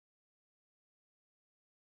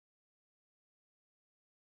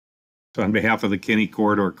So on behalf of the Kinney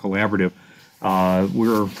Corridor Collaborative,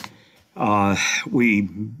 we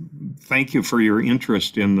thank you for your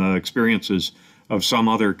interest in the experiences of some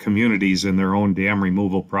other communities in their own dam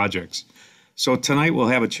removal projects. So tonight we'll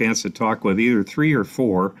have a chance to talk with either 3 or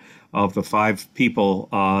 4 of the 5 people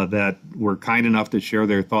that were kind enough to share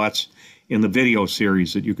their thoughts in the video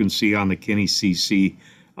series that you can see on the KinniCC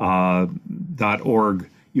 .org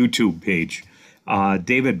YouTube page.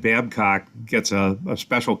 David Babcock gets a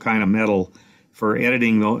special kind of medal for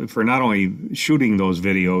editing, for not only shooting those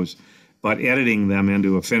videos, but editing them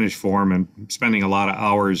into a finished form and spending a lot of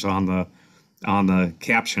hours on the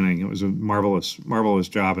captioning. It was a marvelous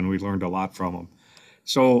job, and we learned a lot from him.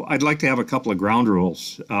 So I'd like to have a couple of ground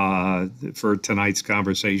rules for tonight's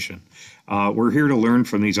conversation. We're here to learn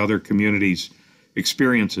from these other communities'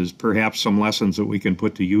 experiences, perhaps some lessons that we can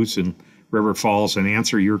put to use in River Falls and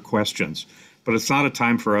answer your questions. But it's not a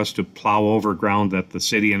time for us to plow over ground that the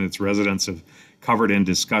city and its residents have covered in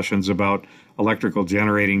discussions about electrical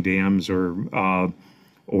generating dams or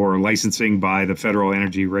licensing by the Federal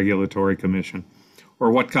Energy Regulatory Commission,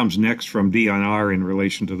 or what comes next from DNR in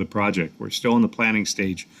relation to the project. We're still in the planning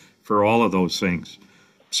stage for all of those things.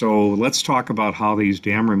 So let's talk about how these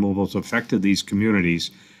dam removals affected these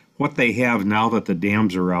communities, what they have now that the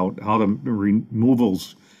dams are out, how the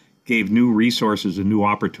removals gave new resources and new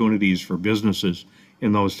opportunities for businesses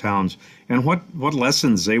in those towns, and what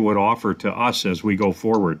lessons they would offer to us as we go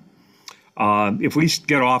forward. If we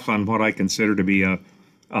get off on what I consider to be a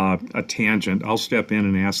tangent, I'll step in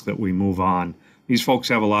and ask that we move on. These folks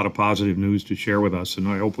have a lot of positive news to share with us, and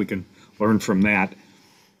I hope we can learn from that.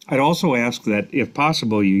 I'd also ask that, if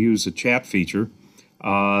possible, you use the chat feature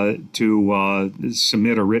to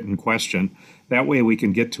submit a written question. That way we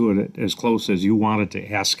can get to it as close as you wanted to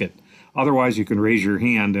ask it. Otherwise, you can raise your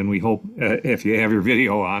hand, and we hope, if you have your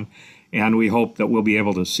video on, and we hope that we'll be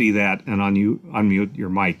able to see that and unmute your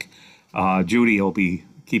mic. Judy will be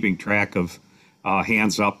keeping track of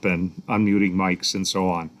hands up and unmuting mics and so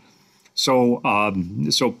on. So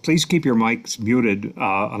please keep your mics muted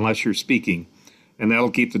unless you're speaking, and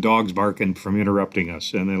that'll keep the dogs barking from interrupting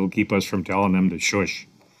us, and it'll keep us from telling them to shush.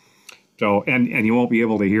 So, and you won't be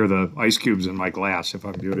able to hear the ice cubes in my glass if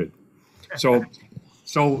I'm muted.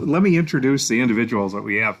 So let me introduce the individuals that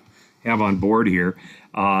we have on board here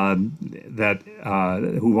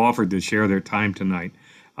who've offered to share their time tonight.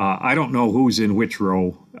 I don't know who's in which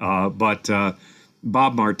row, but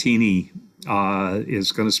Bob Martini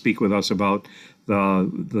is going to speak with us about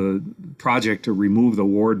the project to remove the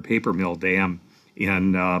Ward paper mill dam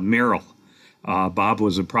in Merrill. Bob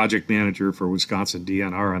was a project manager for Wisconsin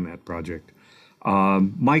DNR on that project.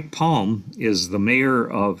 Mike Palm is the mayor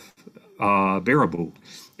of Baraboo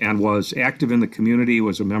and was active in the community,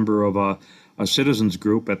 was a member of a citizens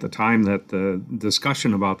group at the time that the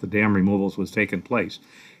discussion about the dam removals was taking place,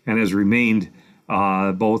 and has remained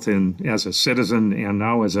both as a citizen and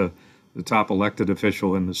now as the top elected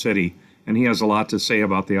official in the city. And he has a lot to say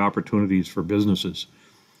about the opportunities for businesses.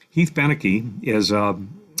 Heath Beneke is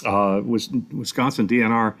Wisconsin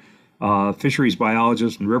DNR fisheries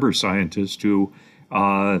biologist and river scientist who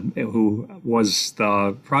was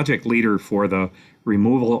the project leader for the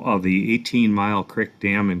removal of the 18-mile creek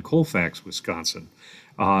dam in Colfax, Wisconsin.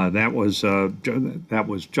 That was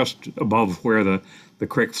just above where the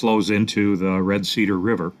creek flows into the Red Cedar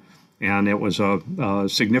River, and it was a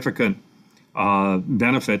significant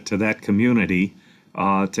benefit to that community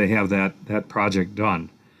to have that project done.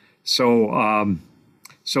 So I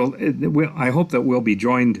hope that we'll be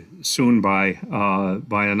joined soon by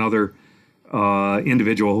another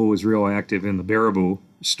individual who was real active in the Baraboo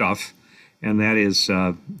stuff, and that is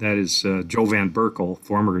Joe Van Berkel,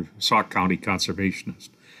 former Sauk County conservationist.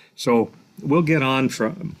 So we'll get on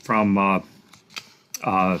from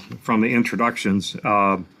the introductions,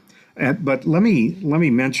 but let me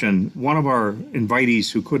mention one of our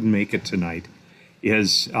invitees who couldn't make it tonight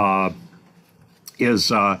is Doug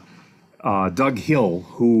Hill,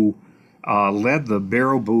 who led the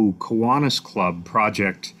Baraboo Kiwanis Club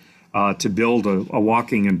project to build a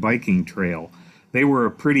walking and biking trail. They were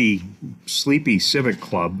a pretty sleepy civic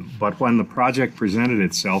club, but when the project presented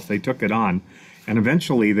itself, they took it on, and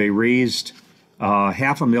eventually they raised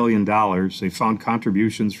 $500,000. They found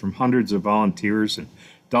contributions from hundreds of volunteers and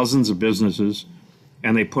dozens of businesses,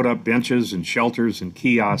 and they put up benches and shelters and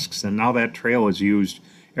kiosks, and now that trail is used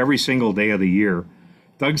every single day of the year.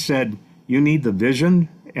 Doug said, you need the vision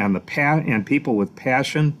and and people with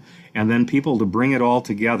passion, and then people to bring it all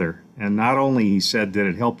together. And not only, he said, did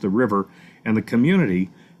it help the river and the community,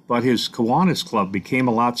 but his Kiwanis Club became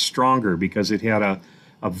a lot stronger because it had a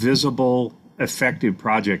visible effective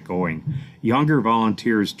project going. Younger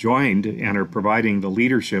volunteers joined and are providing the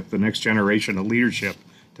leadership, the next generation of leadership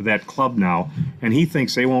to that club now. And he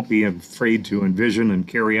thinks they won't be afraid to envision and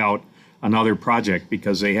carry out another project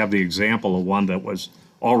because they have the example of one that was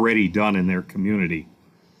already done in their community.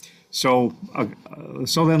 So,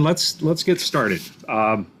 so then let's get started.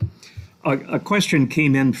 A question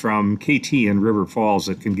came in from KT in River Falls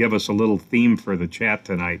that can give us a little theme for the chat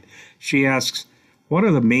tonight. She asks, what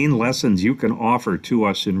are the main lessons you can offer to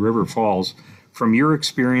us in River Falls from your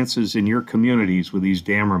experiences in your communities with these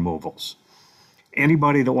dam removals?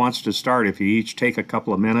 Anybody that wants to start, if you each take a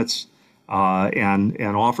couple of minutes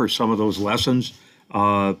and offer some of those lessons,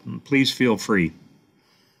 please feel free.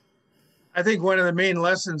 I think one of the main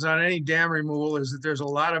lessons on any dam removal is that there's a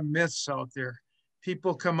lot of myths out there.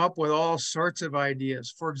 People come up with all sorts of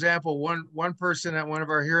ideas. For example, one person at one of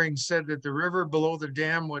our hearings said that the river below the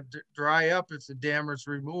dam would dry up if the dam was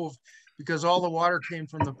removed because all the water came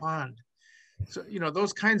from the pond. So, you know,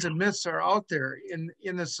 those kinds of myths are out there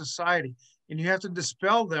in the society, and you have to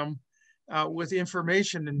dispel them with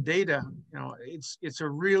information and data. You know, it's a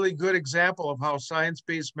really good example of how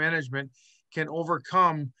science-based management can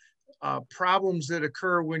overcome problems that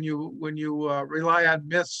occur when you rely on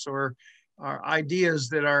myths or ideas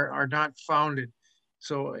that are not founded.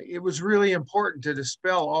 So it was really important to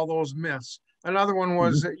dispel all those myths. Another one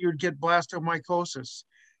was that you'd get blastomycosis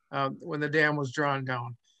when the dam was drawn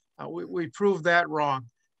down. We proved that wrong,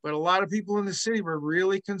 but a lot of people in the city were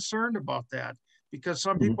really concerned about that because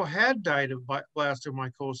some people had died of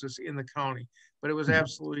blastomycosis in the county, but it was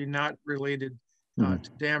absolutely not related to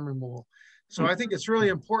dam removal. So I think it's really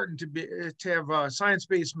important to have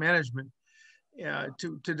science-based management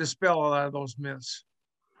to dispel a lot of those myths.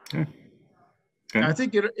 Okay. I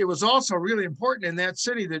think it was also really important in that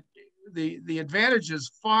city that the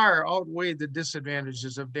advantages far outweighed the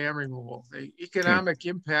disadvantages of dam removal. The economic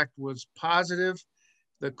impact was positive.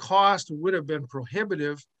 The cost would have been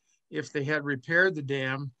prohibitive if they had repaired the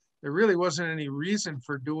dam. There really wasn't any reason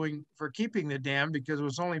for keeping the dam because it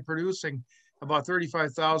was only producing about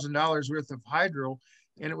 $35,000 worth of hydro,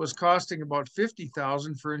 and it was costing about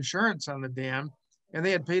 $50,000 for insurance on the dam, and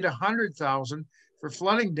they had paid $100,000 for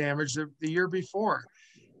flooding damage the year before.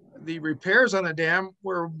 The repairs on the dam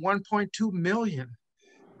were $1.2 million.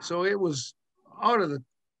 So it was out of the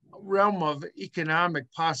realm of economic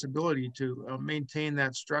possibility to maintain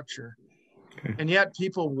that structure. Okay. And yet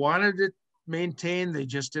people wanted it maintained, they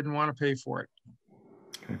just didn't want to pay for it.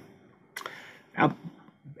 Okay.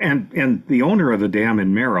 And the owner of the dam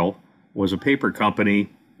in Merrill was a paper company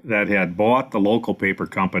that had bought the local paper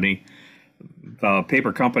company. The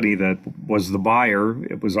paper company that was the buyer,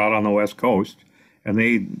 it was out on the West Coast, and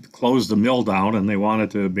they closed the mill down and they wanted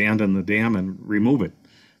to abandon the dam and remove it.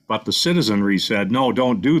 But the citizenry said, no,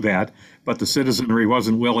 don't do that. But the citizenry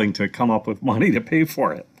wasn't willing to come up with money to pay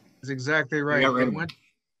for it. That's exactly right.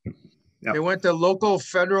 They went to local,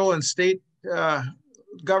 federal, and state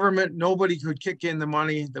government. Nobody could kick in the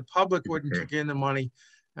money. The public wouldn't kick in the money.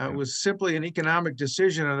 It was simply an economic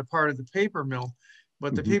decision on the part of the paper mill.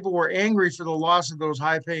 But the people were angry for the loss of those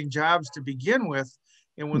high-paying jobs to begin with.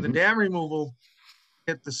 And when the dam removal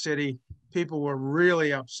hit the city, people were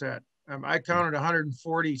really upset. I counted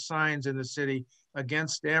 140 signs in the city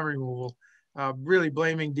against dam removal, really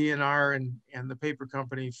blaming DNR and the paper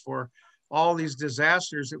company for all these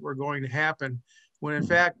disasters that were going to happen, when in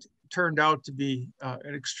fact turned out to be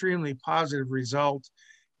an extremely positive result.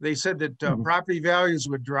 They said that property values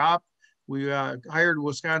would drop. We hired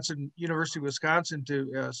University of Wisconsin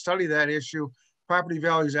to study that issue. Property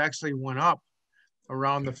values actually went up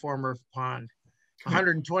around the former pond.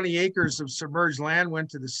 120 acres of submerged land went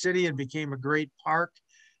to the city and became a great park.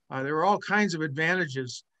 There were all kinds of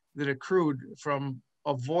advantages that accrued from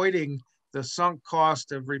avoiding the sunk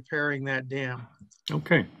cost of repairing that dam.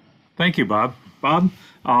 Okay, thank you, Bob. Bob,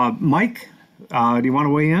 Mike, do you want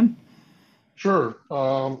to weigh in? Sure.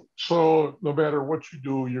 So no matter what you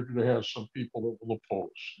do, you're going to have some people that will oppose.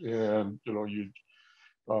 And, you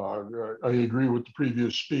know, I agree with the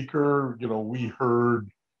previous speaker. You know, we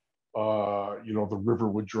heard, you know, the river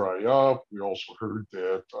would dry up. We also heard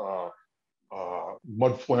that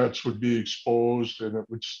mud flats would be exposed and it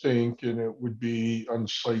would stink and it would be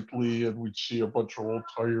unsightly and we'd see a bunch of old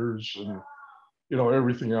tires and, you know,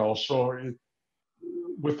 everything else. So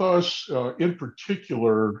with us in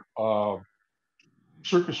particular,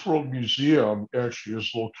 Circus World Museum actually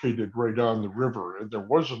is located right on the river, and there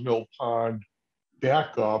was a mill pond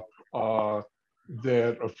backup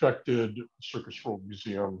that affected Circus World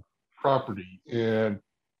Museum property. And,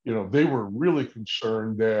 you know, they were really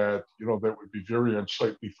concerned that, you know, that would be very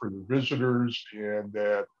unsightly for the visitors and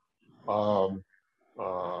that um,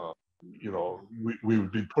 you know, we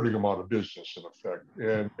would be putting them out of business in effect.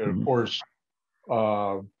 And of course,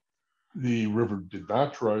 uh, the river did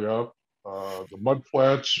not dry up. The mud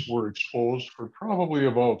flats were exposed for probably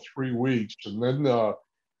about 3 weeks, and then the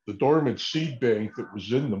dormant seed bank that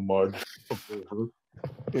was in the mud took over,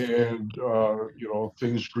 and you know,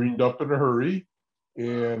 things greened up in a hurry,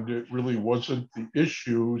 and it really wasn't the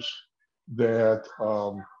issues that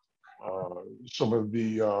some of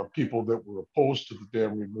the people that were opposed to the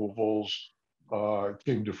dam removals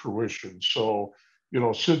came to fruition. So, you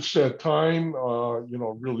know, since that time, you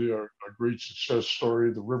know, really a great success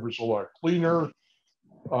story. The river's a lot cleaner.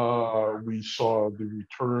 We saw the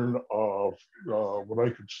return of what I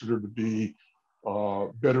consider to be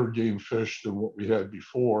better game fish than what we had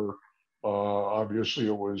before. Obviously,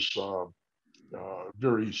 it was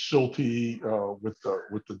very silty with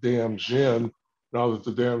the dams in. Now that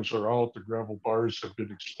the dams are out, the gravel bars have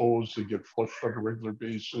been exposed. They get flushed on a regular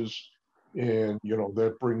basis, and you know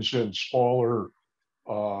that brings in smaller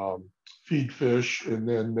um, feed fish, and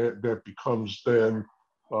then that becomes then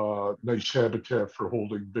nice habitat for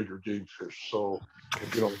holding bigger game fish. So,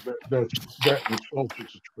 you know, that in itself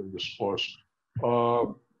is a tremendous plus.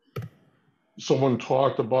 Someone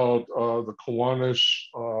talked about the Kiwanis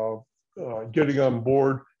getting on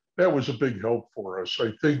board. That was a big help for us.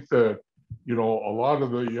 I think that, you know, a lot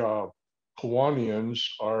of the Kiwanians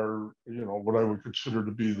are, you know, what I would consider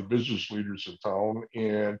to be the business leaders in town.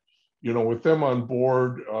 And, you know, with them on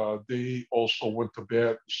board, they also went to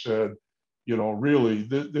bat and said, you know, really,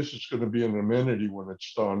 this is going to be an amenity when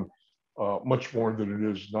it's done, much more than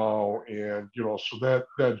it is now. And, you know, so that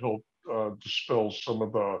helped dispel some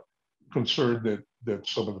of the concern that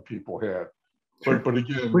some of the people had. Sure. But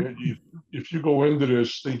again, if you go into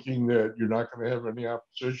this thinking that you're not going to have any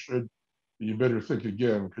opposition, you better think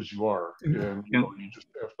again, because you are, and you know, you just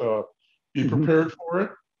have to be prepared for it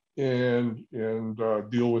and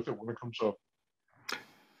deal with it when it comes up.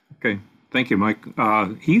 Okay, thank you, Mike.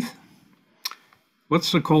 Heath,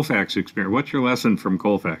 what's the Colfax experience? What's your lesson from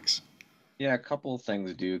Colfax? Yeah, a couple of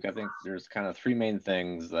things, Duke. I think there's kind of three main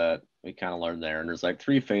things that we kind of learned there. And there's like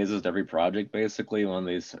three phases to every project, basically, when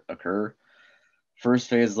these occur. First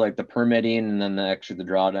phase is like the permitting, and then actually the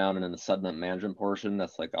drawdown, and then the sediment management portion.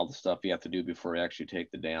 That's like all the stuff you have to do before you actually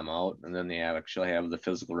take the dam out. And then they actually have the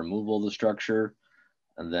physical removal of the structure,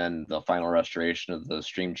 and then the final restoration of the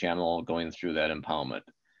stream channel going through that impoundment.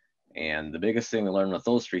 And the biggest thing to learn with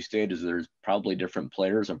those three stages, there's probably different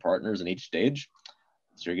players and partners in each stage.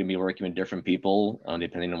 So you're going to be working with different people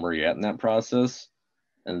depending on where you're at in that process.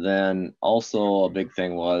 And then also a big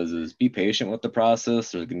thing is be patient with the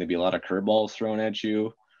process. There's going to be a lot of curveballs thrown at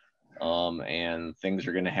you, and things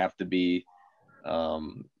are going to have to be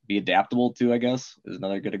adaptable to, I guess, is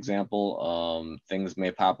another good example. Things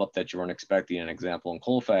may pop up that you weren't expecting. An example in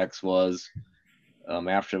Colfax was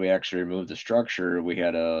after we actually removed the structure, we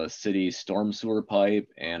had a city storm sewer pipe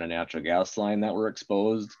and a natural gas line that were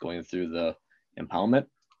exposed going through the impoundment.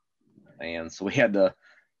 And so we had to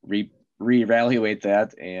reevaluate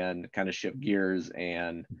that and kind of shift gears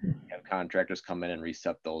and have contractors come in and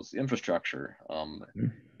reset those infrastructure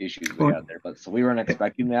issues we had there. But so we weren't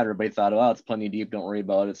expecting that. Everybody thought, oh, it's plenty deep, don't worry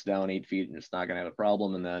about it, it's down 8 feet and it's not going to have a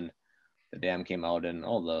problem. And then the dam came out and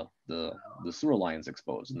the sewer line's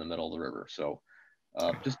exposed in the middle of the river. So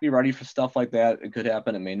just be ready for stuff like that. It could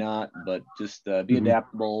happen, it may not, but just be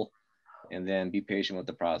adaptable and then be patient with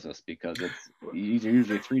the process, because it's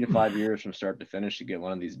usually 3 to 5 years from start to finish to get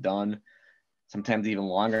one of these done. Sometimes even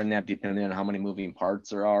longer than that, depending on how many moving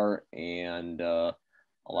parts there are, and a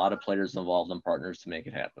lot of players involved and partners to make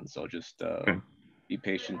it happen. So just be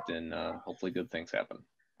patient, and hopefully good things happen.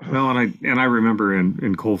 Well, and I remember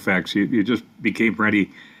in Colfax, you just became ready,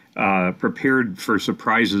 prepared for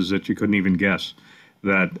surprises that you couldn't even guess.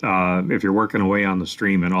 That if you're working away on the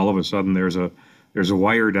stream and all of a sudden there's a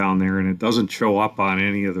wire down there and it doesn't show up on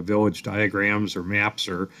any of the village diagrams or maps,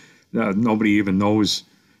 or nobody even knows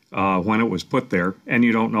when it was put there, and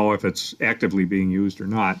you don't know if it's actively being used or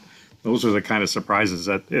not. Those are the kind of surprises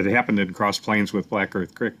that it happened in Cross Plains with Black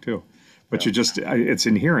Earth Creek too. But it's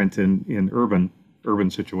inherent in urban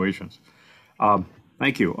situations.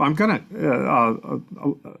 Thank you. I'm gonna.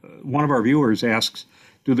 One of our viewers asks,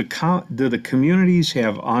 do the communities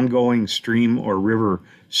have ongoing stream or river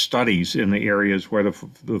studies in the areas where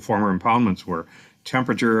the former impoundments were?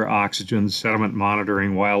 Temperature, oxygen, sediment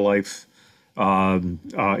monitoring, wildlife,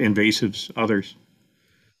 invasives, others.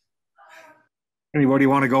 Anybody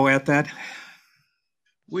want to go at that?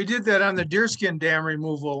 We did that on the Deerskin Dam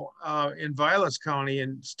removal in Vilas County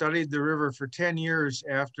and studied the river for 10 years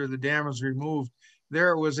after the dam was removed.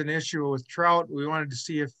 There was an issue with trout. We wanted to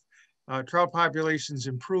see trout populations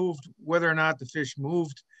improved, whether or not the fish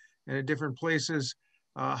moved in different places,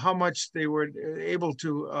 how much they were able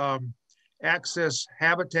to access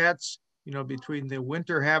habitats, between the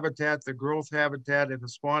winter habitat, the growth habitat, and the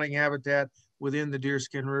spawning habitat within the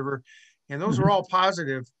Deerskin River. And those were all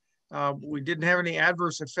positive. We didn't have any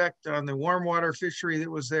adverse effect on the warm water fishery that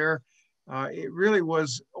was there. It really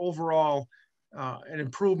was overall an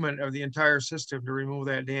improvement of the entire system to remove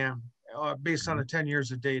that dam based on the 10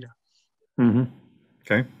 years of data.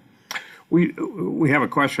 Okay. We have a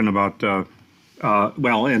question about,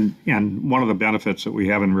 well, and one of the benefits that we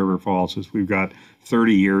have in River Falls is we've got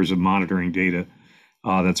 30 years of monitoring data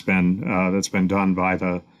that's been done by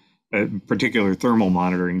the particular thermal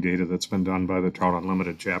monitoring data that's been done by the Trout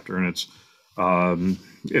Unlimited chapter, and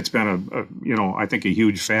it's been I think a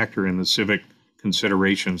huge factor in the civic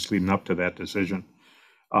considerations leading up to that decision.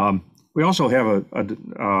 We also have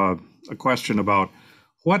a question about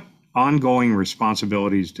what ongoing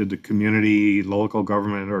responsibilities did the community, local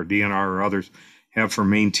government, or DNR or others have for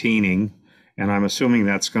maintaining, and I'm assuming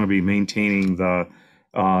that's going to be maintaining the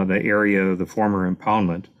area of the former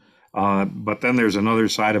impoundment. But then there's another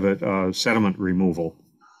side of it, sediment removal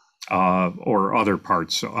or other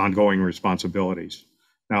parts, ongoing responsibilities.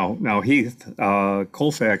 Now Heath,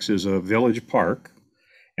 Colfax is a village park,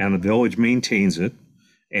 and the village maintains it,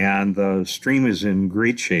 and the stream is in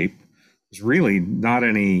great shape. There's really not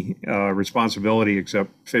any responsibility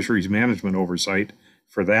except fisheries management oversight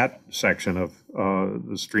for that section of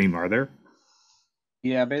the stream, are there?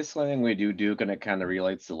 Yeah, basically, anything we do, and it kind of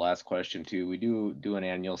relates to the last question too. We do an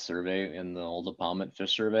annual survey in the Old Impoundment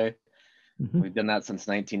Fish Survey. We've done that since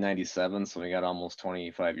 1997, so we got almost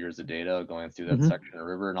 25 years of data going through that section of the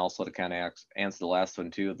river. And also to kind of answer the last one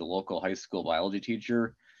too, the local high school biology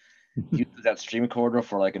teacher uses that stream corridor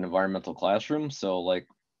for like an environmental classroom. So like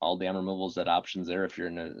all dam removals, that options there if you're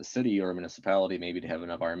in a city or a municipality, maybe to have an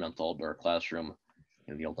environmental outdoor classroom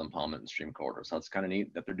in the Old Impoundment and stream corridor. So that's kind of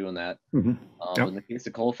neat that they're doing that. In the case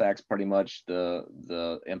of Colfax, pretty much the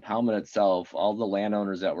impoundment itself, all the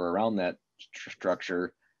landowners that were around that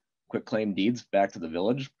structure quit claim deeds back to the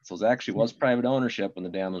village. So it actually was private ownership when the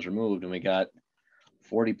dam was removed, and we got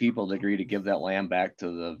 40 people to agree to give that land back to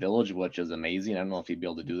the village, which is amazing. I don't know if you'd be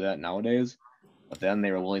able to do that nowadays, but then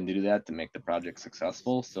they were willing to do that to make the project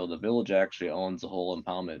successful. So the village actually owns the whole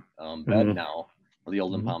impoundment bed now, or the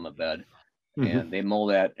old impoundment bed. And they mow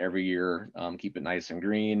that every year, keep it nice and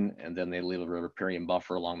green, and then they leave a riparian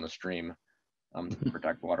buffer along the stream to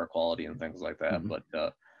protect water quality and things like that. But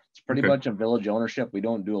it's pretty much a village ownership. We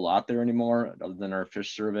don't do a lot there anymore other than our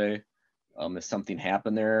fish survey. If something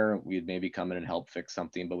happened there, we'd maybe come in and help fix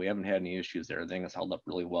something, but we haven't had any issues there. Everything has held up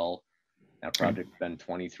really well. That project's been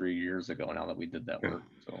 23 years ago now that we did that work.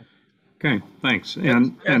 So. Okay, thanks.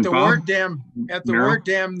 At the Ward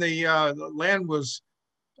Dam, the land was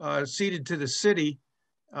ceded to the city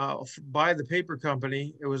by the paper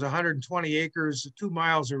company. It was 120 acres, 2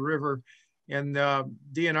 miles of river, and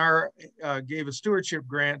DNR gave a stewardship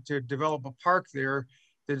grant to develop a park there.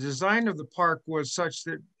 The design of the park was such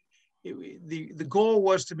that the goal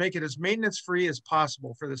was to make it as maintenance-free as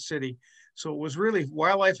possible for the city. So it was really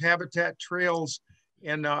wildlife habitat, trails,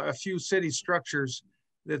 and a few city structures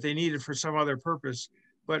that they needed for some other purpose.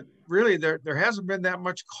 But really, there hasn't been that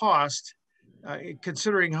much cost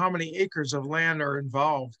considering how many acres of land are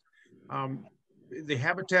involved. The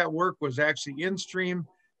habitat work was actually in stream.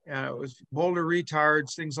 It was boulder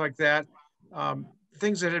retards, things like that.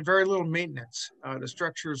 Things that had very little maintenance. The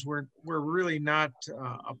structures were really not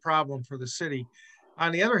a problem for the city.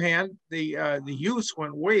 On the other hand, the use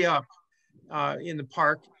went way up in the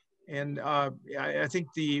park. And I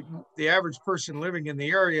think the average person living in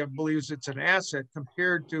the area believes it's an asset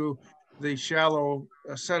compared to the shallow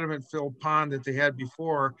sediment-filled pond that they had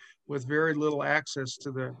before, with very little access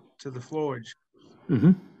to the flowage.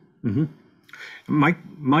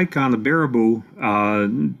 Mike, on the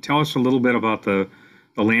Baraboo, tell us a little bit about the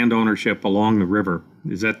land ownership along the river.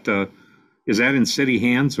 Is that in city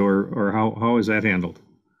hands, or how is that handled?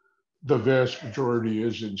 The vast majority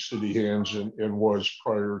is in city hands and was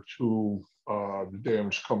prior to the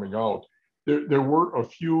dams coming out. There were a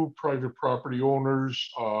few private property owners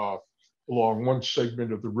along one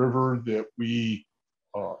segment of the river that we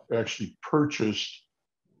actually purchased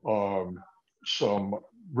some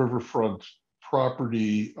riverfront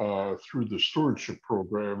property through the stewardship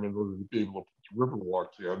program in order to be able to put the river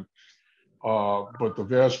walks in. But the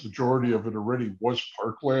vast majority of it already was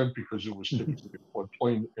parkland because it was typically a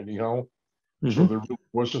floodplain anyhow. So there really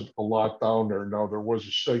wasn't a lot down there. Now there was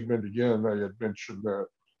a segment, again, I had mentioned that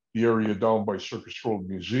the area down by Circus Road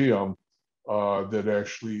Museum, that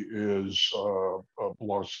actually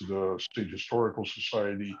belongs to the State Historical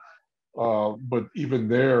Society. But even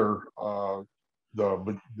there,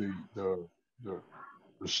 the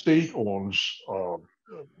the state owns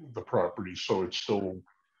the property, so it's still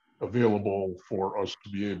available for us to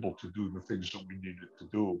be able to do the things that we needed to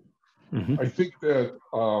do. Mhm. I think that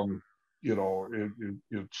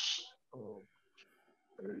it's.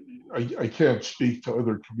 I can't speak to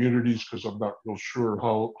other communities because I'm not real sure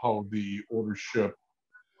how the ownership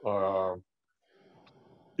uh,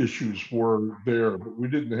 issues were there, but we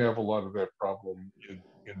didn't have a lot of that problem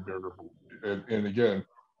in Baraboo. And again,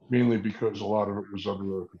 mainly because a lot of it was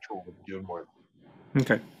under our control to begin with.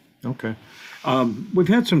 Okay. Okay. We've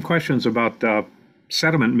had some questions about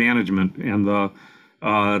sediment management, and the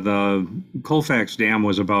Colfax Dam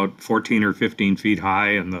was about 14 or 15 feet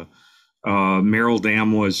high, and the Merrill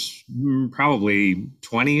Dam was probably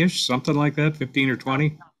 20-ish, something like that, 15 or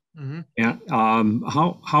 20. Mhm. And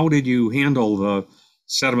how did you handle the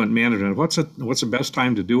sediment management? What's the best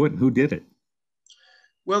time to do it, and who did it?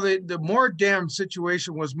 Well, the Moore Dam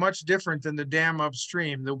situation was much different than the dam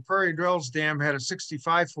upstream. The Prairie Dwells Dam had a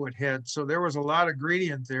 65-foot head, so there was a lot of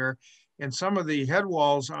gradient there. And some of the head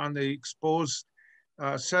walls on the exposed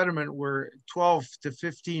sediment were 12 to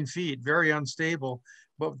 15 feet, very unstable.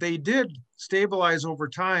 But they did stabilize over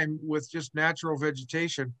time with just natural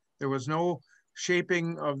vegetation. There was no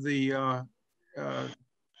shaping of the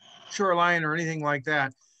shoreline or anything like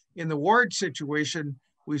that. In the Ward situation,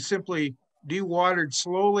 we simply dewatered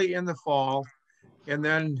slowly in the fall. And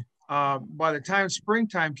then by the time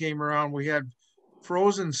springtime came around, we had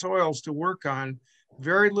frozen soils to work on.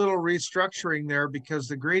 Very little restructuring there because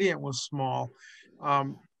the gradient was small.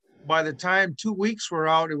 By the time 2 weeks were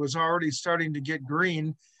out, it was already starting to get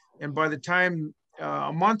green. And by the time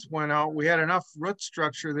a month went out, we had enough root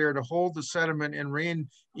structure there to hold the sediment in rain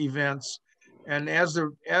events. And as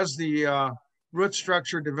the root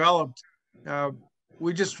structure developed,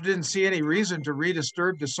 we just didn't see any reason to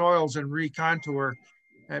redisturb the soils and recontour,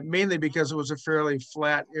 mainly because it was a fairly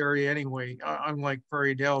flat area anyway, unlike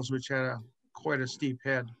Prairie Dells, which had quite a steep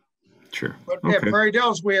head. Sure. But Okay. at Prairie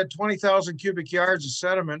Dells, we had 20,000 cubic yards of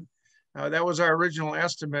sediment. That was our original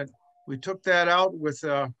estimate. We took that out with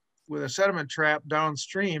a sediment trap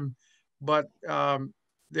downstream, but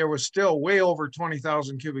there was still way over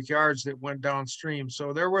 20,000 cubic yards that went downstream.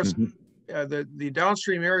 So there was the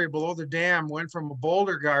downstream area below the dam went from a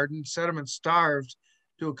boulder garden, sediment starved,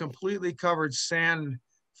 to a completely covered sand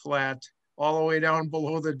flat all the way down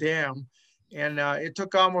below the dam. And it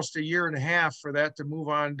took almost a year and a half for that to move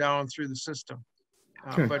on down through the system.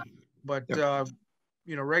 Okay. But Yep.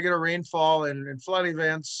 regular rainfall and flood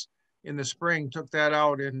events in the spring took that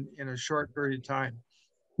out in a short period of time.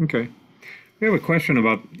 Okay. We have a question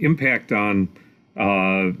about impact on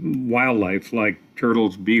wildlife like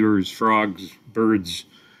turtles, beavers, frogs, birds,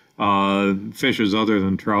 fishes other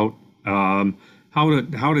than trout. How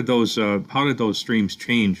did those streams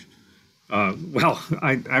change? Well,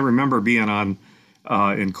 I remember being on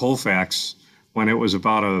in Colfax when it was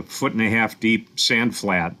about a 1.5 foot deep sand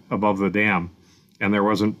flat above the dam, and there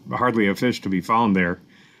wasn't hardly a fish to be found there.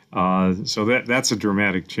 So that's a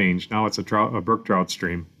dramatic change. Now it's a brook trout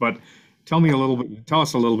stream. But tell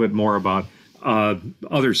us a little bit more about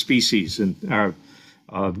other species, and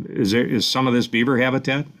is some of this beaver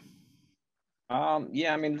habitat?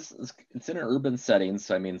 Yeah, I mean, it's in an urban setting,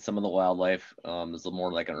 so I mean, some of the wildlife is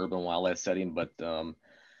more like an urban wildlife setting, but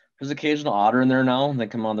there's occasional otter in there now. They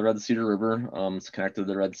come on the Red Cedar River. It's connected to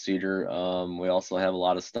the Red Cedar. We also have a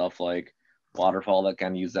lot of stuff like waterfowl that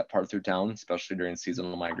kind of use that part through town, especially during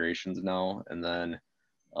seasonal migrations now. And then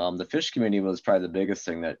the fish community was probably the biggest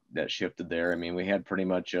thing that shifted there. I mean, we had pretty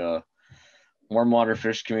much a warm water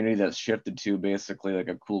fish community that's shifted to basically like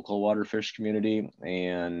a cold water fish community.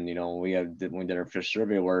 And when we did our fish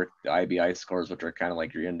survey work, the IBI scores, which are kind of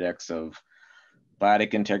like your index of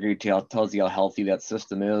biotic integrity, tells you how healthy that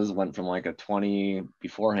system is, went from like a 20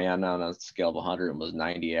 beforehand on a scale of 100 and was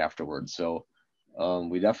 90 afterwards. So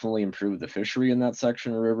we definitely improved the fishery in that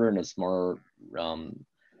section of the river, and it's more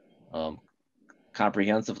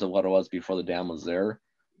comprehensive to what it was before the dam was there.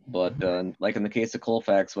 But like in the case of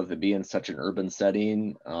Colfax, with it being such an urban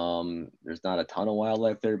setting, there's not a ton of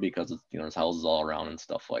wildlife there because there's houses all around and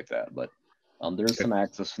stuff like that. But there's some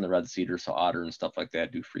access from the Red Cedar, so otter and stuff like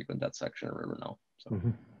that do frequent that section of the river now. So.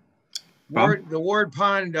 The Ward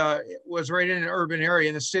Pond was right in an urban area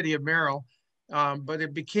in the city of Merrill, but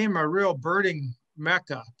it became a real birding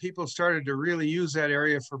mecca. People started to really use that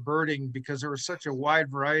area for birding because there was such a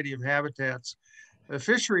wide variety of habitats. The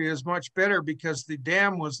fishery is much better because the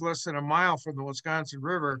dam was less than a mile from the Wisconsin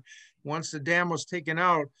River. Once the dam was taken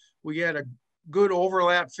out, we had a good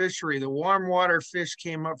overlap fishery. The warm water fish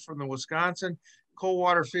came up from the Wisconsin, cold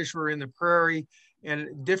water fish were in the prairie, and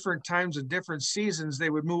at different times of different seasons,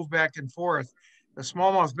 they would move back and forth. The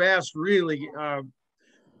smallmouth bass really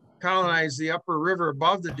colonized the upper river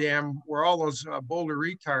above the dam where all those boulder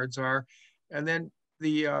retards are. And then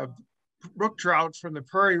the brook trout from the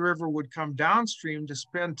Prairie River would come downstream to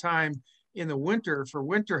spend time in the winter for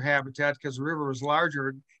winter habitat because the river was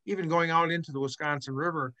larger, even going out into the Wisconsin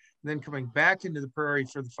River, and then coming back into the prairie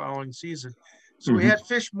for the following season. So we had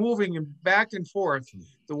fish moving back and forth.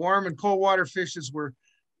 The warm and cold water fishes were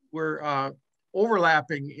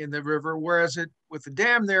overlapping in the river, whereas with the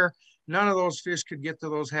dam there, none of those fish could get to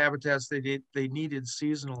those habitats they needed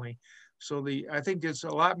seasonally. So I think it's a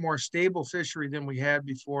lot more stable fishery than we had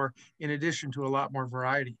before, in addition to a lot more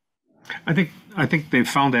variety. I think they've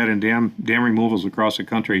found that in dam removals across the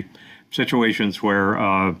country, situations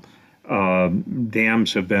where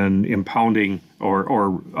dams have been impounding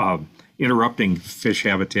or interrupting fish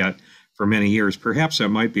habitat for many years. Perhaps that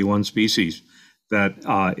might be one species that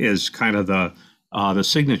is kind of the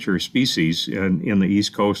signature species in the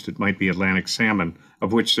East Coast. It might be Atlantic salmon,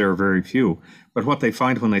 of which there are very few. But what they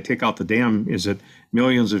find when they take out the dam is that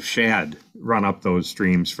millions of shad run up those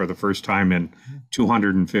streams for the first time in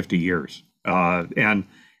 250 years. And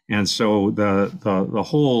so the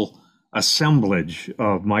whole assemblage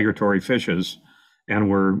of migratory fishes, and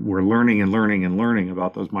we're learning and learning and learning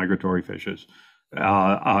about those migratory fishes,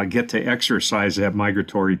 get to exercise that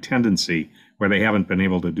migratory tendency where they haven't been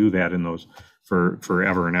able to do that in those for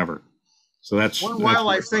forever and ever. So that's one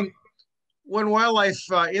wildlife thing. One wildlife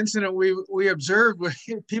incident we observed,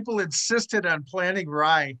 people insisted on planting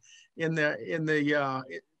rye in the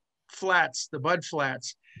flats, the bud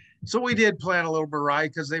flats. So we did plant a little bit of rye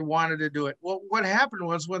because they wanted to do it. Well, what happened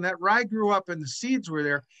was when that rye grew up and the seeds were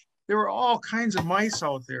there were all kinds of mice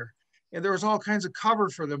out there, and there was all kinds of cover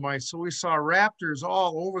for the mice. So we saw raptors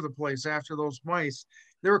all over the place after those mice.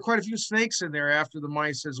 There were quite a few snakes in there after the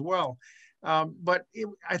mice as well. But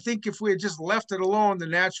I think if we had just left it alone, the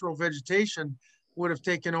natural vegetation would have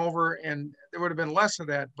taken over and there would have been less of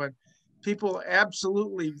that. But people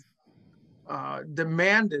absolutely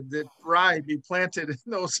demanded that rye be planted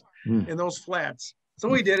in those flats. So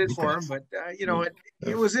we did it for them. But,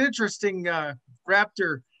 it was an interesting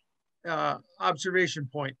raptor observation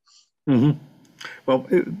point. Well,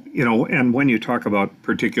 and when you talk about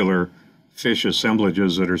particular fish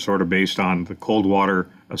assemblages that are sort of based on the cold water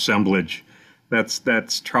assemblage,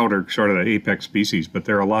 that's trout are sort of the apex species, but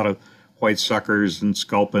there are a lot of white suckers and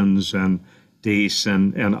sculpins and dace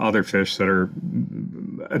and other fish that are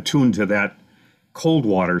attuned to that cold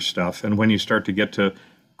water stuff. And when you start to get to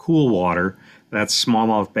cool water, that's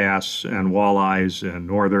smallmouth bass and walleyes and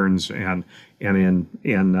northerns and in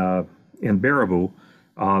baraboo.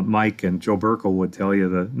 Mike and Joe Burkle would tell you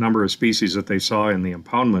the number of species that they saw in the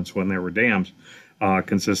impoundments when there were dams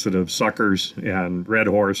consisted of suckers and red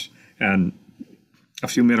horse and a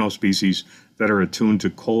few minnow species that are attuned to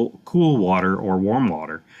cool water or warm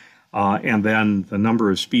water. And then the number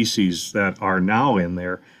of species that are now in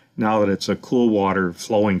there, now that it's a cool water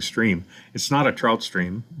flowing stream. It's not a trout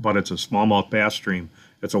stream, but it's a smallmouth bass stream.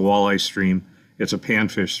 It's a walleye stream. It's a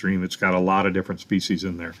panfish stream. It's got a lot of different species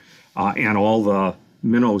in there. And all the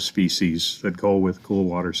minnow species that go with cool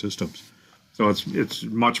water systems. So it's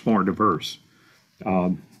much more diverse.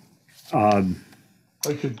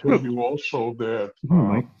 I can tell you also that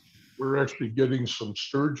we're actually getting some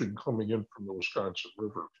sturgeon coming in from the Wisconsin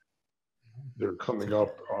River. They're coming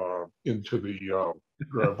up into the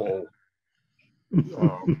gravel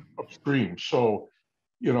upstream. So,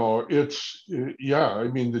 it's, I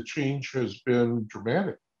mean, the change has been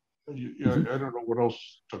dramatic. I don't know what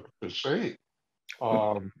else to say.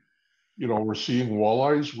 We're seeing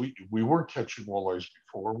walleyes. We weren't catching walleyes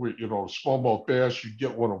before. Smallmouth bass, you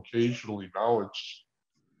get one occasionally. Now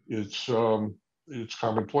it's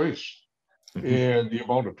commonplace. And the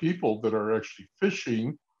amount of people that are actually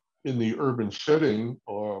fishing in the urban setting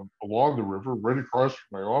along the river, right across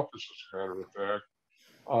from my office, as a matter of fact,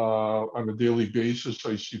 on a daily basis,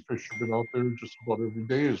 I see fishermen out there just about every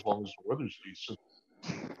day, as long as the weather's decent.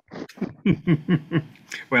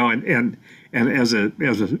 Well, and as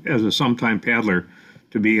a sometime paddler,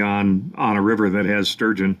 to be on a river that has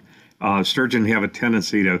sturgeon have a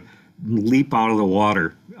tendency to leap out of the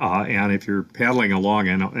water, and if you're paddling along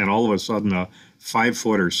and all of a sudden a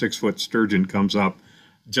 5-foot or 6-foot sturgeon comes up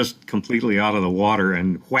just completely out of the water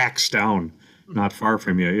and whacks down not far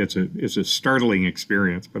from you, it's a startling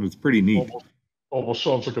experience, but it's pretty neat. Almost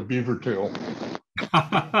sounds like a beaver tail.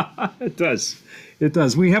 It does.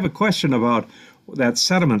 We have a question about that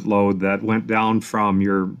sediment load that went down from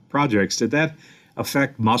your projects, did that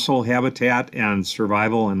affect mussel habitat and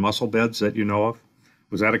survival in mussel beds that you know of?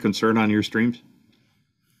 Was that a concern on your streams?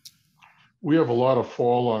 We have a lot of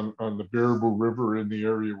fall on the Baraboo River in the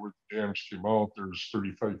area where the dams came out. There's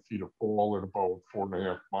 35 feet of fall at about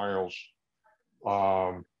 4.5 miles.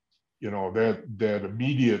 You know, that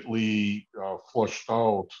immediately flushed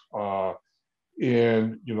out.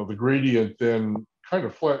 And, you know, the gradient then kind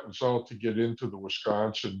of flattens out to get into the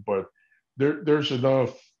Wisconsin, but there's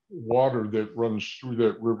enough water that runs through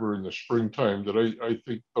that river in the springtime that I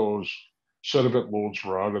think those sediment loads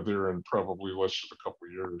were out of there in probably less than a couple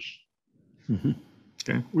of years. Mm-hmm.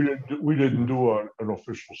 Okay. We didn't do an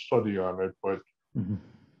official study on it, but Mm-hmm.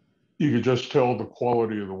 you could just tell the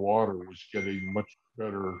quality of the water was getting much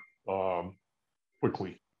better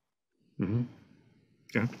quickly. Mm-hmm.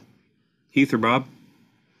 Okay. Heath or Bob?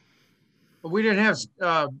 But we didn't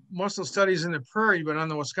have mussel studies in the prairie, but on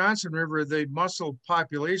the Wisconsin River, the mussel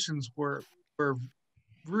populations were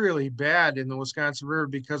really bad in the Wisconsin River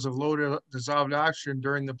because of low dissolved oxygen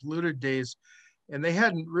during the polluted days. And they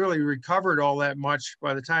hadn't really recovered all that much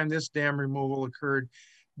by the time this dam removal occurred.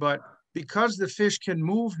 But because the fish can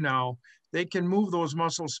move now, they can move those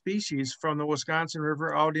mussel species from the Wisconsin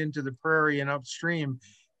River out into the prairie and upstream,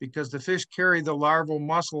 because the fish carry the larval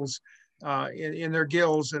mussels in their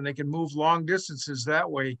gills, and they can move long distances that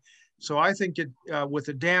way. So I think with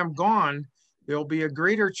the dam gone, there'll be a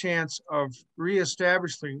greater chance of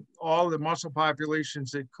reestablishing all the mussel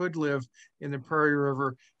populations that could live in the Prairie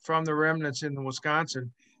River from the remnants in the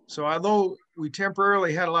Wisconsin. So although we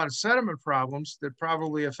temporarily had a lot of sediment problems that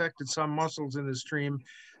probably affected some mussels in the stream,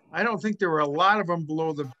 I don't think there were a lot of them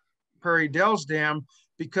below the Prairie Dells Dam,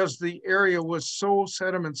 because the area was so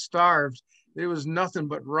sediment starved. It was nothing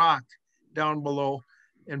but rock down below,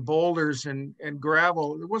 and boulders and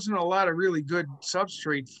gravel. There wasn't a lot of really good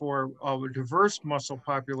substrate for a diverse mussel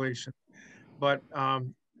population. But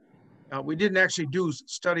we didn't actually do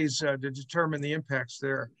studies to determine the impacts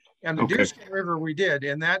there. And the Deerskin River we did,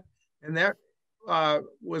 and that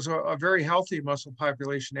was a very healthy mussel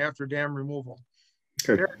population after dam removal.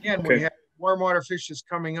 Okay. There again, we had warm water fishes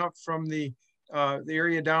coming up from the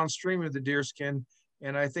area downstream of the deerskin.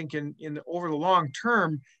 And I think over the long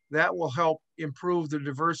term, that will help improve the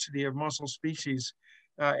diversity of mussel species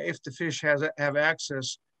if the fish have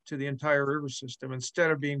access to the entire river system instead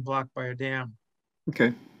of being blocked by a dam.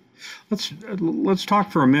 Okay. Let's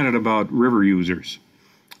talk for a minute about river users.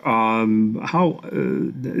 How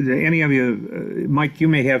any of you, Mike, you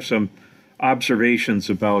may have some observations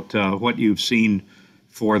about what you've seen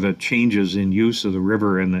for the changes in use of the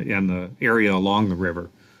river and the area along the river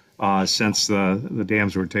since the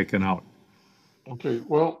dams were taken out. Okay,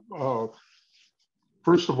 well,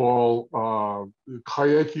 first of all,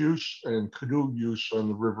 kayak use and canoe use on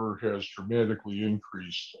the river has dramatically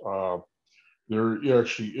increased. There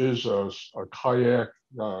actually is a kayak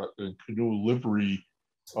and canoe livery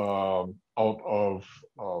out of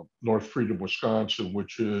North Freedom, Wisconsin,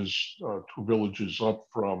 which is 2 villages up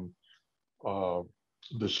from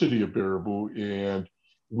the city of Baraboo. And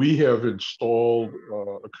we have installed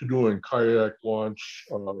a canoe and kayak launch,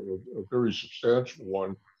 a very substantial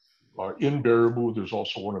one, in Baraboo. There's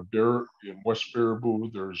also one in West Baraboo.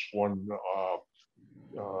 There's one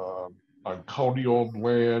on county-owned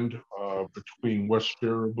land between West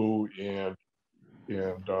Baraboo and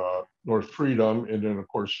North Freedom, and then of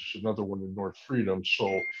course there's another one in North Freedom.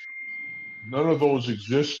 So none of those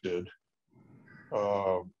existed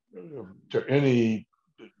to any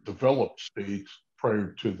developed state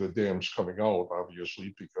prior to the dams coming out,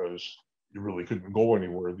 obviously, because you really couldn't go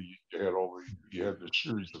anywhere. You had this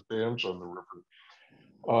series of dams on the river.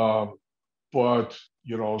 But,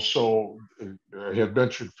 you know, so I had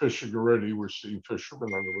mentioned fishing already. We're seeing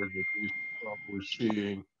fishermen on the regular basis. We're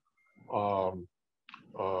seeing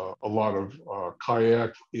a lot of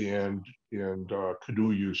kayak and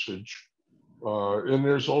canoe usage. And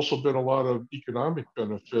there's also been a lot of economic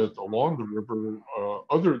benefit along the river,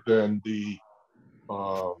 other than the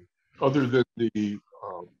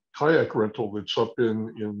kayak rental that's up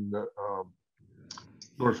in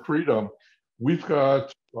North Freedom. We've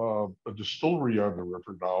got a distillery on the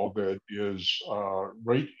river now that is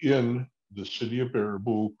right in the city of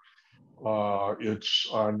Baraboo. It's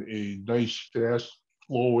on a nice,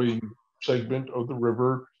 fast-flowing segment of the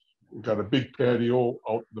river. We've got a big patio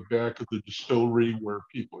out in the back of the distillery where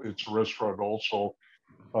it's a restaurant also.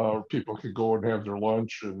 People can go and have their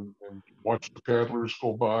lunch and watch the paddlers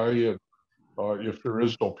go by. And if there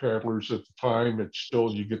is no paddlers at the time,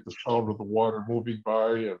 you get the sound of the water moving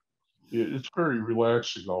by, and it's very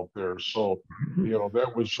relaxing out there. So, you know,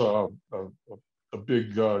 that was a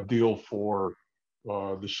big deal for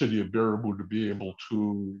the city of Baraboo to be able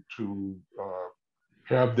to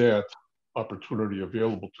have that opportunity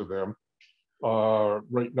available to them.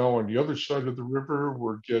 Right now, on the other side of the river,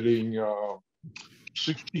 we're getting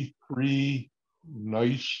 63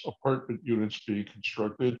 nice apartment units being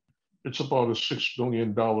constructed. It's about a $6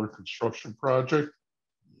 million construction project.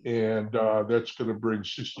 And that's going to bring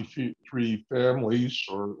 63 families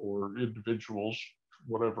or individuals,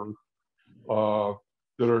 whatever,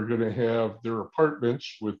 that are going to have their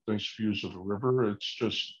apartments with nice views of the river. It's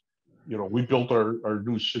just, you know, we built our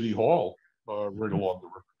new city hall right along the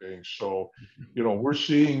riverbank. So, you know, we're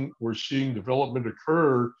seeing development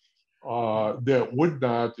occur that would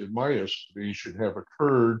not, in my estimation, have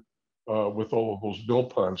occurred with all of those mill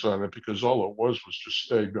ponds on it, because all it was just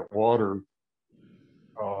stagnant water.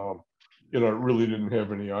 You know, it really didn't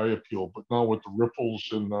have any eye appeal. But now with the ripples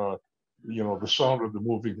and you know, the sound of the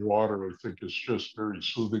moving water, I think is just very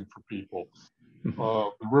soothing for people.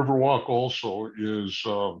 The Riverwalk also is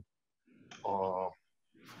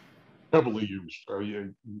heavily used.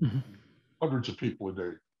 Hundreds of people a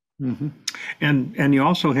day. And you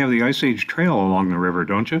also have the Ice Age Trail along the river,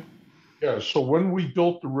 don't you? Yeah. So when we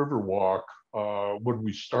built the Riverwalk, when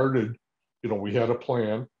we started, you know, we had a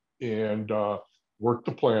plan and worked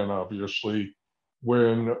the plan, obviously.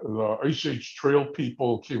 When the Ice Age Trail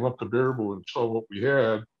people came up to Baraboo and saw what we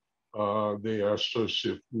had, they asked us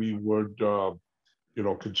if we would, you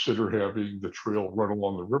know, consider having the trail run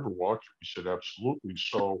along the Riverwalk. We said absolutely.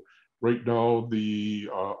 So right now, the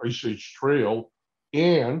Ice Age Trail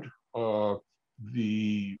and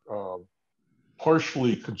the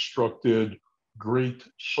partially constructed Great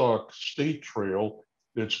Sauk State Trail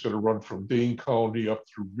that's going to run from Dane County up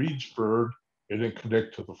through Reedsburg and then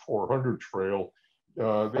connect to the 400 trail.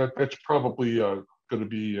 That's probably going to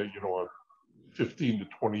be you know, a 15 to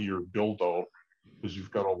 20-year build out, because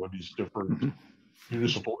you've got all of these different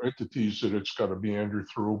municipal entities that it's got to meander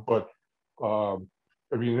through. But I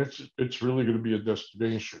mean, it's really going to be a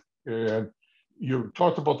destination. And you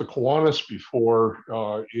talked about the Kiwanis before,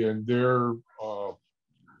 and they're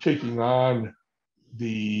taking on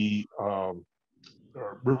the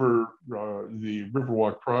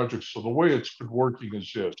Riverwalk project. So the way it's been working is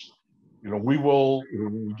this: you know,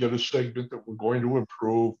 when we get a segment that we're going to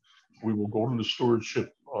improve, we will go to the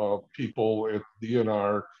stewardship people at the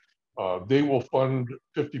DNR. They will fund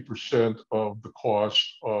 50% of the cost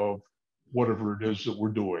of whatever it is that we're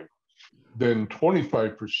doing. Then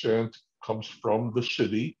 25% comes from the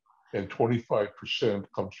city and 25%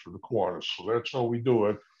 comes from the Kiwanis. So that's how we do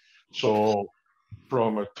it. So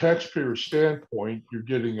from a taxpayer standpoint, you're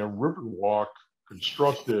getting a Riverwalk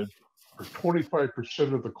constructed for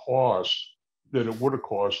 25% of the cost that it would have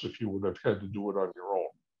cost if you would have had to do it on your own.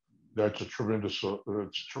 That's a tremendous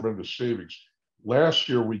savings. Last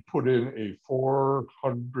year, we put in a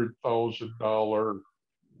 $400,000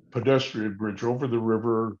 pedestrian bridge over the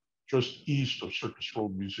river just east of Circus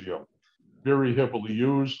Road Museum. Very heavily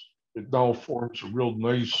used. It now forms a real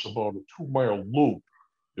nice, about a 2-mile loop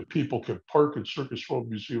that people can park in Circus Road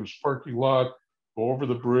Museum's parking lot, go over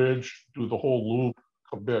the bridge, do the whole loop,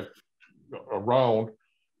 come back around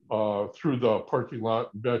through the parking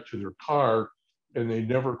lot and back to their car, and they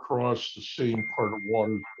never cross the same part of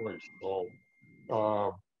water twice. So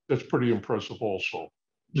that's pretty impressive also.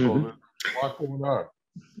 So there's a lot going on.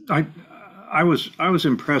 I was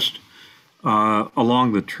impressed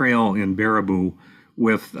along the trail in Baraboo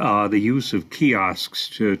with the use of kiosks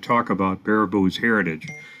to talk about Baraboo's heritage,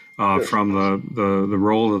 from the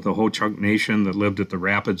role of the Ho-Chunk Nation that lived at the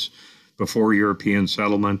rapids before European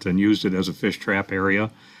settlement and used it as a fish trap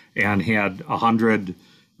area, and had 100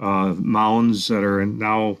 mounds that are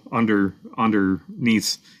now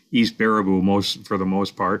underneath East Baraboo for the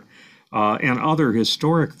most part, and other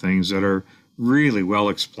historic things that are really well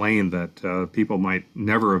explained that people might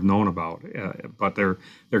never have known about. But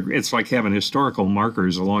it's like having historical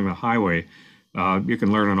markers along the highway. You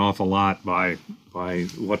can learn an awful lot by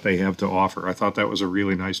what they have to offer. I thought that was a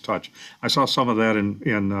really nice touch. I saw some of that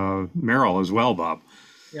in Merrill as well, Bob.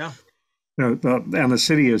 Yeah. And the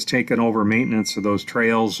city has taken over maintenance of those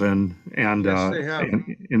trails and yes, they have.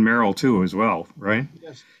 in Merrill too as well, right?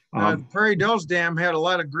 Yes. Prairie Dulles Dam had a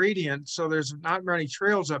lot of gradient, so there's not many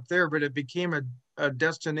trails up there, but it became a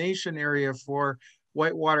destination area for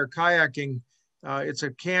whitewater kayaking. It's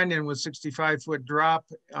a canyon with 65-foot drop,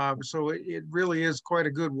 so it really is quite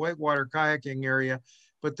a good whitewater kayaking area.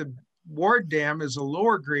 But the Ward Dam is a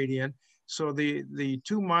lower gradient, so the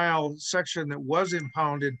 2-mile section that was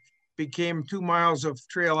impounded became 2 miles of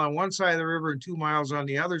trail on one side of the river and 2 miles on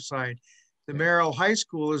the other side. The Merrill High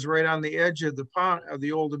School is right on the edge of the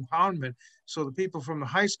old impoundment. So the people from the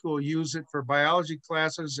high school use it for biology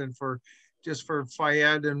classes and for just for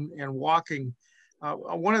FIAD and walking.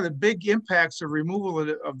 One of the big impacts of removal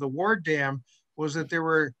of the Ward Dam was that there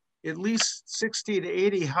were at least 60 to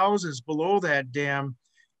 80 houses below that dam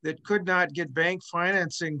that could not get bank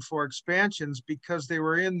financing for expansions because they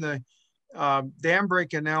were in the dam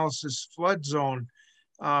break analysis flood zone,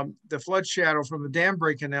 the flood shadow from the dam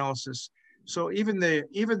break analysis. So even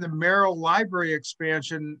the Merrill Library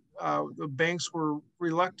expansion, the banks were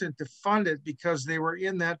reluctant to fund it because they were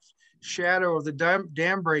in that shadow of the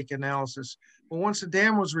dam break analysis. But once the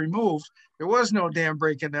dam was removed, there was no dam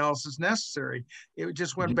break analysis necessary. It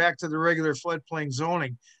just went back to the regular floodplain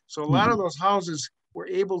zoning. So a lot of those houses were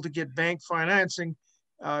able to get bank financing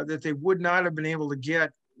that they would not have been able to get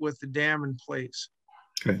with the dam in place.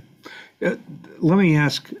 Okay. Let me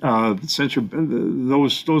ask, since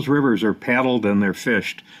those rivers are paddled and they're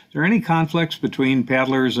fished, is there any conflicts between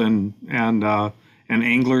paddlers and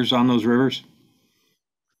anglers on those rivers?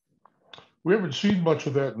 We haven't seen much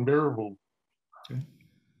of that in Maryville.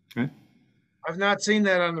 Okay. I've not seen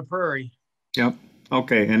that on the prairie. Yep.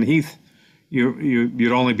 Okay. And Heath,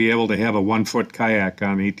 you'd only be able to have a 1-foot kayak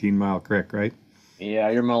on 18 Mile Creek, right? Yeah,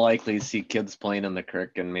 you're more likely to see kids playing in the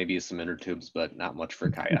creek and maybe some inner tubes, but not much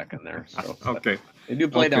for kayaking there. So Okay. they do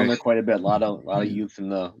play down there quite a bit. A lot of youth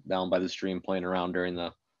down by the stream playing around during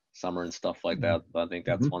the summer and stuff like that. But I think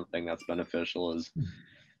that's one thing that's beneficial is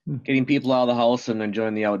getting people out of the house and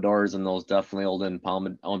enjoying the outdoors, and those definitely old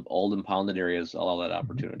impounded areas allow that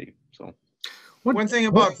opportunity. So one thing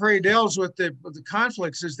about Prairie Dells with the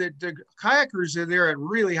conflicts is that the kayakers are there at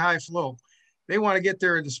really high flow. They want to get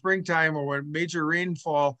there in the springtime or when major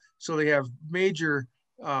rainfall, so they have major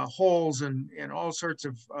holes and all sorts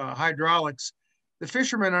of hydraulics. The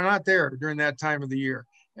fishermen are not there during that time of the year.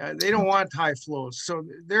 They don't want high flows, so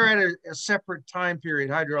they're at a separate time period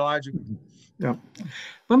hydrologically. Yeah.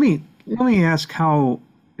 Let me ask how,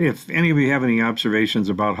 if any of you have any observations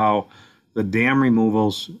about how the dam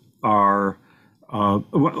removals are.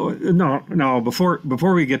 No.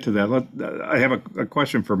 Before we get to that, I have a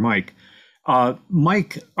question for Mike.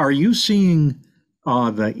 Mike, are you seeing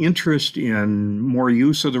the interest in more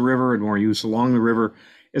use of the river and more use along the river?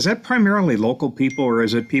 Is that primarily local people, or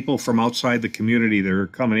is it people from outside the community that are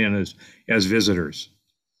coming in as visitors?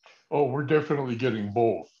 Oh, we're definitely getting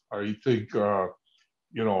both. I think,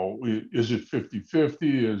 is it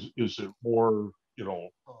 50-50? Is it more,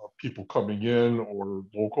 people coming in or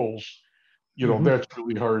locals? That's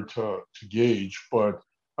really hard to gauge, but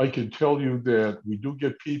I can tell you that we do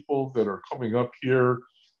get people that are coming up here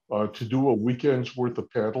to do a weekend's worth of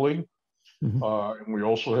paddling. And we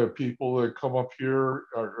also have people that come up here,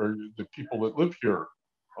 or the people that live here,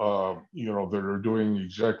 that are doing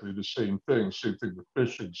exactly the same thing with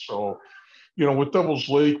fishing. So, with Devil's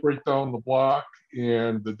Lake right down the block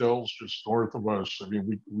and the Dells just north of us, I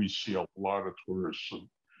mean, we see a lot of tourists and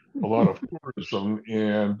a lot of tourism.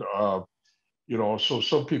 And, so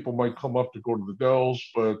some people might come up to go to the Dells,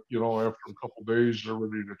 but, after a couple of days, they're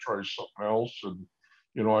ready to try something else. And,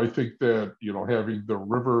 I think that, having the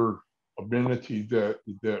river amenity that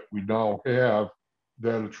we now have,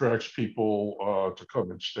 that attracts people to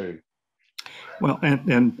come and stay. Well,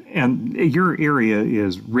 and your area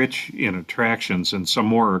is rich in attractions, and some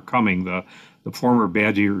more are coming. The former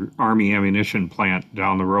Badger Army ammunition plant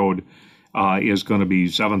down the road is going to be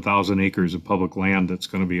 7,000 acres of public land that's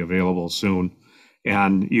going to be available soon.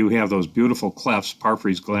 And you have those beautiful clefts,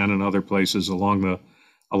 Parfrey's Glen and other places along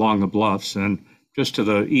the bluffs. And just to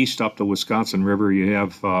the east up the Wisconsin River, you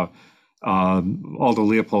have Aldo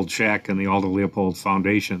Leopold Shack and the Aldo Leopold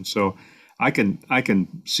Foundation. So I can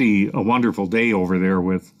see a wonderful day over there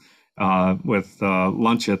with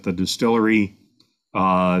lunch at the distillery,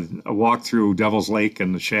 a walk through Devil's Lake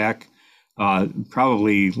and the Shack,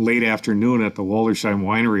 probably late afternoon at the Woldersheim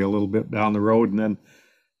Winery a little bit down the road, and then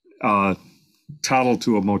toddle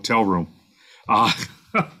to a motel room.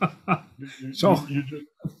 So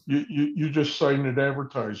you just signed an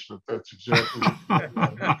advertisement. That's exactly.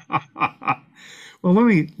 Well,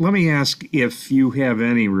 let me ask if you have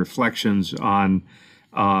any reflections on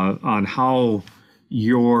how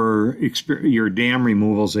your dam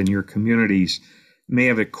removals in your communities may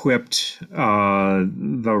have equipped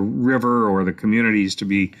the river or the communities to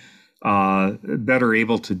be better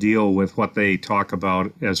able to deal with what they talk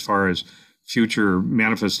about as far as future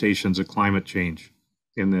manifestations of climate change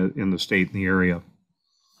in the state and the area.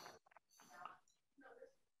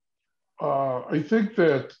 I think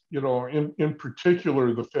that, in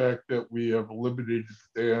particular, the fact that we have eliminated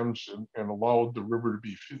the dams and allowed the river to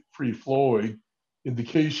be free flowing in the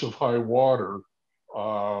case of high water,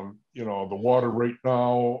 the water right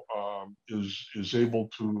now is able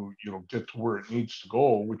to, get to where it needs to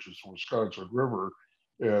go, which is the Wisconsin River,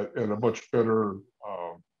 at a much better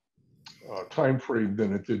time frame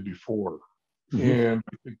than it did before. Mm-hmm. And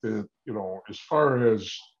I think that, as far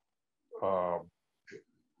as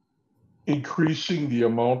increasing the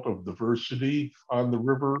amount of diversity on the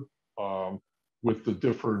river, with the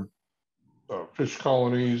different fish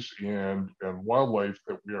colonies and wildlife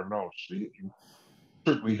that we are now seeing,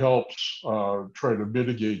 certainly helps try to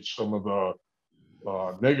mitigate some of the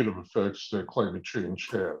negative effects that climate change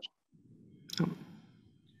has.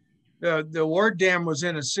 The Ward Dam was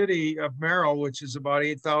in a city of Merrill, which is about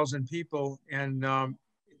 8,000 people. And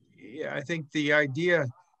I think the idea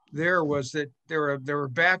there was that there were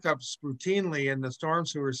backups routinely in the storm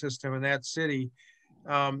sewer system in that city.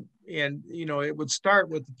 And, it would start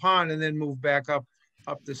with the pond and then move back up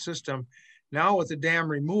the system. Now with the dam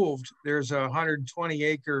removed, there's a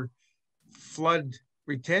 120-acre flood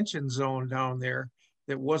retention zone down there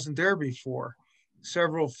that wasn't there before.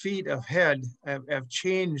 Several feet of head have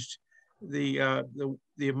changed the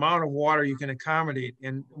amount of water you can accommodate.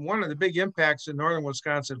 And one of the big impacts in northern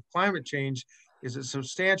Wisconsin of climate change is a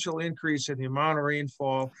substantial increase in the amount of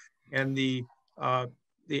rainfall and the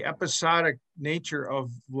episodic nature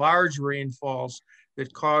of large rainfalls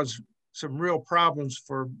that cause some real problems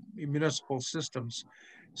for municipal systems.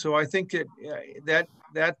 So I think that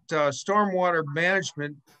stormwater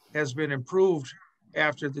management has been improved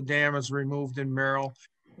after the dam is removed in Merrill.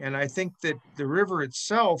 And I think that the river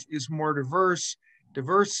itself is more diverse.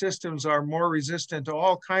 Diverse systems are more resistant to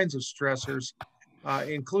all kinds of stressors,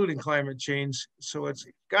 including climate change. So it's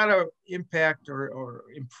got to impact or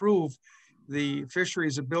improve the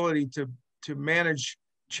fisheries' ability to manage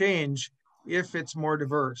change if it's more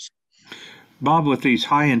diverse. Bob, with these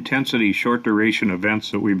high intensity, short duration events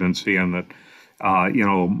that we've been seeing that,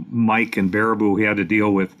 Mike and Baraboo had to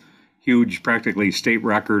deal with huge, practically state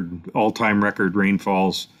record, all-time record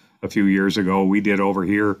rainfalls a few years ago. We did over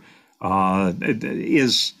here. Are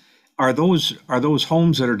those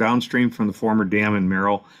homes that are downstream from the former dam in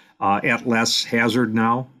Merrill at less hazard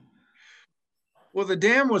now? Well, the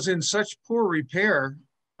dam was in such poor repair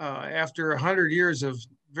after 100 years of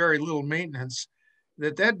very little maintenance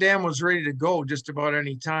that dam was ready to go just about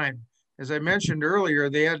any time. As I mentioned earlier,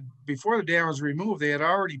 before the dam was removed, they had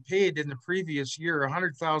already paid in the previous year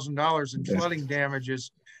 $100,000 in flooding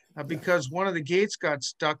damages because one of the gates got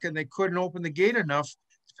stuck and they couldn't open the gate enough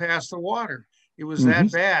to pass the water. It was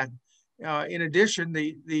that bad. In addition,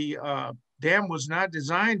 the dam was not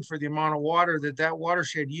designed for the amount of water that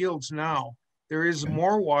watershed yields now. There is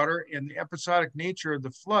more water, and the episodic nature of the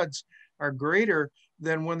floods are greater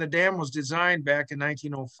than when the dam was designed back in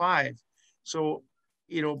 1905. So,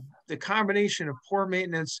 the combination of poor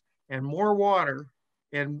maintenance and more water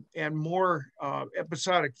and more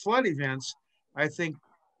episodic flood events, I think,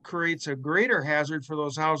 creates a greater hazard for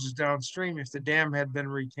those houses downstream if the dam had been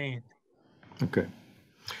retained. Okay.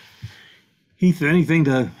 Heath, anything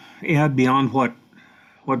to add beyond what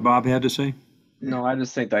Bob had to say? No, I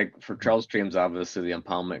just think like for trout streams, obviously the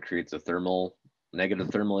impoundment creates a negative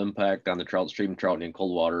thermal impact on the trout stream. Trout need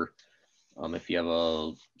cold water. If you have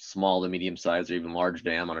a small to medium sized or even large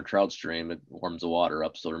dam on a trout stream, it warms the water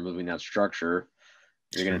up. So removing that structure,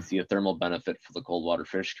 you're going to see a thermal benefit for the cold water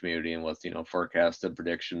fish community. And with, forecasted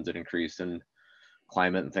predictions and increase in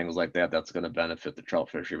climate and things like that, that's going to benefit the trout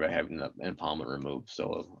fishery by having the impoundment removed.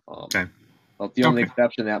 So okay. Well, the only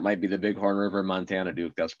exception that might be the Bighorn River in Montana,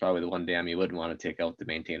 Duke. That's probably the one dam you wouldn't want to take out to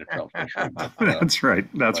maintain a trout fishery. But, that's right.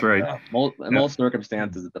 In most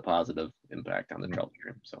circumstances, it's a positive impact on the trout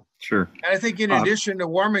stream. So sure. And I think in addition to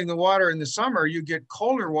warming the water in the summer, you get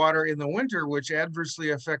colder water in the winter, which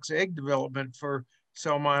adversely affects egg development for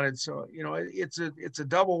salmonids. So it's a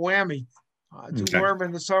double whammy. Too warm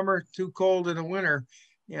in the summer, too cold in the winter,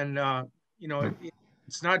 and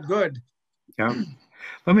it's not good. Yeah.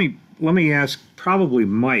 Let me ask probably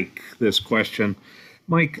Mike this question.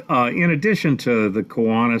 Mike, in addition to the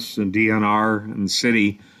Kiwanis and DNR and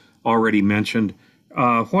city already mentioned,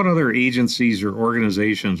 what other agencies or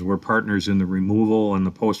organizations were partners in the removal and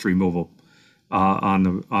the post-removal on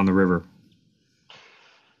the river?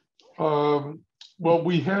 Well,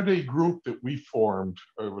 we had a group that we formed.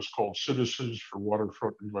 It was called Citizens for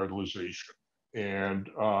Waterfront Revitalization, and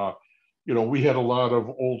we had a lot of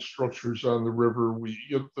old structures on the river.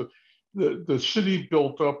 The city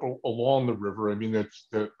built up along the river. I mean,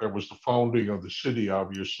 that was the founding of the city,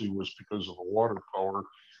 obviously, was because of the water power.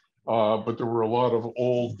 But there were a lot of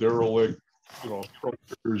old derelict,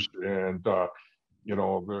 structures, and back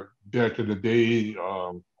in the day,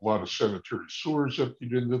 a lot of sanitary sewers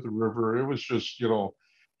emptied into the river. It was just,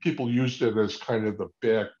 people used it as kind of the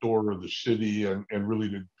back door of the city and really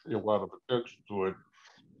didn't pay a lot of attention to it,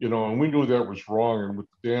 and we knew that was wrong. And with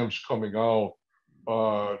the dams coming out,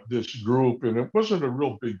 this group, and it wasn't a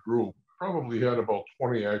real big group, probably had about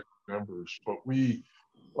 20 active members, but we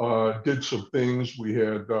did some things. We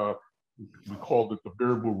had, we called it the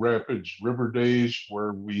Baraboo Rapids River Days,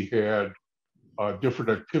 where we had different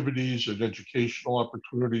activities and educational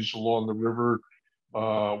opportunities along the river.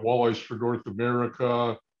 Walleyes for North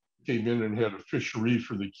America came in and had a fishery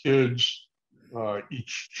for the kids.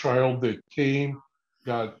 Each child that came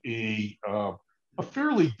got a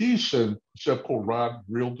fairly decent Zepco rod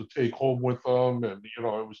reel to take home with them, and it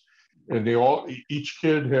was, and each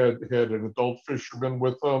kid had an adult fisherman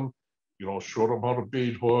with them. Showed them how to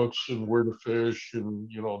bait hooks and where to fish, and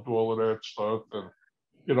do all of that stuff. And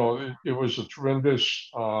it was a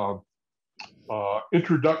tremendous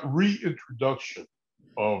reintroduction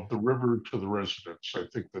of the river to the residents. I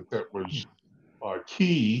think that was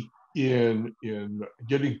key in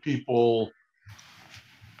getting people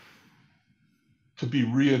to be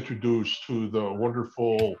reintroduced to the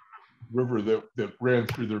wonderful river that ran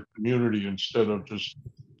through their community, instead of just,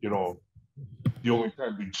 the only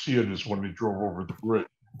time they'd see it is when they drove over the bridge.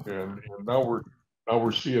 And now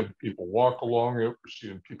we're seeing people walk along it. We're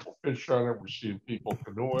seeing people fish on it. We're seeing people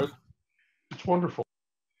canoe it. It's wonderful.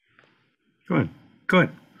 Good.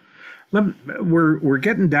 We're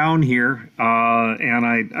getting down here, and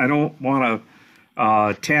I don't want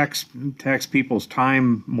to tax people's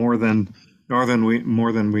time more than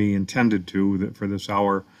we intended to for this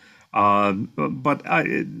hour. But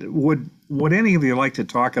would any of you like to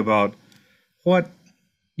talk about what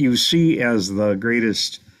you see as the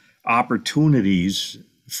greatest opportunities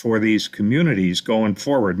for these communities going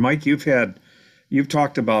forward? Mike, you've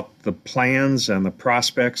talked about the plans and the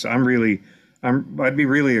prospects. I'd be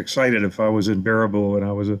really excited if I was in Baraboo and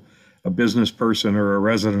I was a business person or a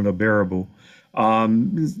resident of Baraboo.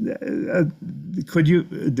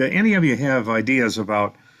 Do any of you have ideas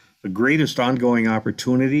about the greatest ongoing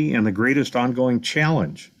opportunity and the greatest ongoing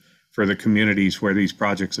challenge for the communities where these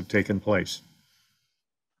projects have taken place?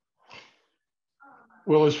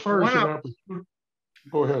 Well, as far as an opportunity,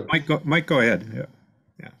 go ahead. Mike, go ahead.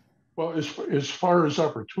 Yeah. Well, as far as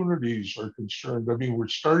opportunities are concerned, I mean, we're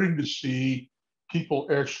starting to see people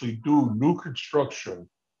actually do new construction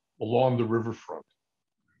along the riverfront.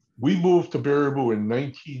 We moved to Baraboo in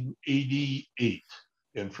 1988,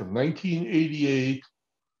 and from 1988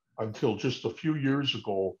 until just a few years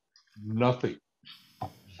ago, nothing,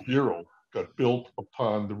 zero, got built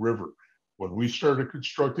upon the river. When we started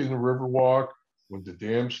constructing the Riverwalk, when the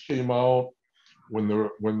dams came out, when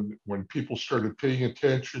people started paying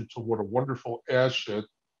attention to what a wonderful asset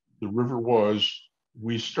the river was,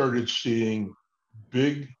 we started seeing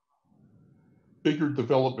bigger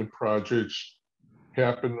development projects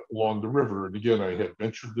happen along the river. And again, I had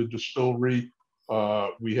mentioned the distillery.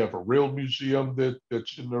 We have a rail museum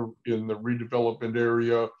that's in the redevelopment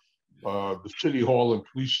area. The city hall and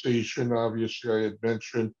police station, obviously, I had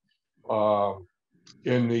mentioned.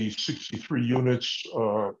 In the 63 units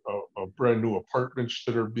of brand new apartments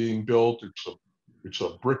that are being built. It's a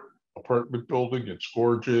brick apartment building. It's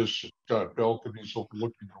gorgeous. It's got balconies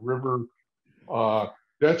overlooking the river.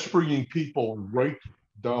 That's bringing people right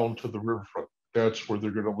down to the riverfront. That's where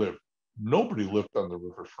they're going to live. Nobody lived on the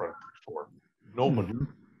riverfront before. Nobody.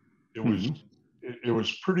 Mm-hmm. It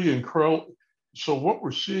was pretty incredible. So what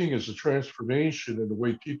we're seeing is a transformation in the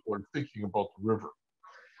way people are thinking about the river.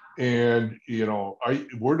 And,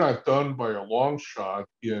 we're not done by a long shot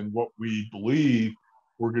in what we believe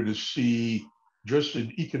we're going to see just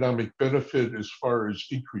an economic benefit as far as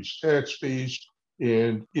increased tax base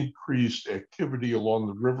and increased activity along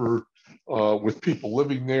the river with people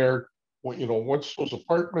living there. Once those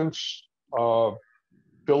apartments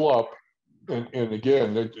fill up, and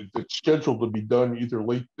again, it's scheduled to be done either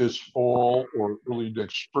late this fall or early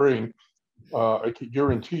next spring. I can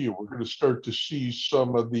guarantee you we're going to start to see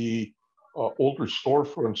some of the older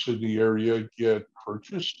storefronts in the area get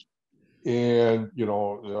purchased, and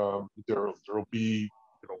there'll be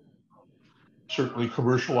certainly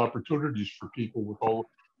commercial opportunities for people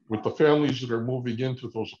with the families that are moving into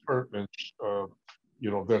those apartments.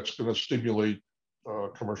 That's going to stimulate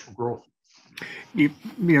commercial growth.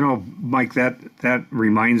 Mike, that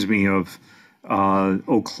reminds me of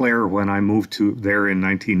Eau Claire when I moved to there in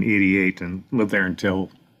 1988 and lived there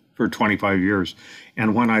for 25 years.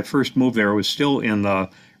 And when I first moved there, it was still in the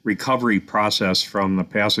recovery process from the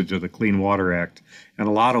passage of the Clean Water Act. And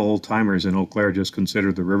a lot of old timers in Eau Claire just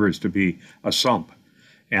considered the rivers to be a sump.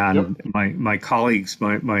 And yep. My colleagues,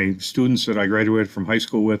 my students that I graduated from high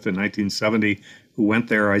school with in 1970 who went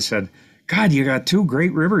there, I said, God, you got two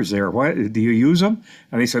great rivers there. Why do you use them?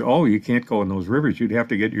 And he said, oh, you can't go in those rivers. You'd have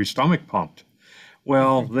to get your stomach pumped.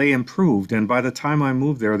 Well, they improved, and by the time I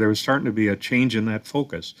moved there was starting to be a change in that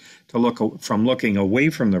focus to look from looking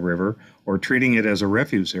away from the river or treating it as a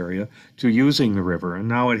refuse area to using the river. And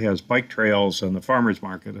now it has bike trails and the farmers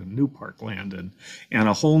market and new parkland and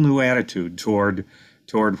a whole new attitude toward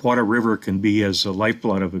what a river can be as a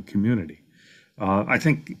lifeblood of a community. I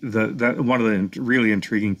think that one of the really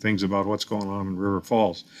intriguing things about what's going on in River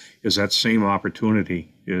Falls is that same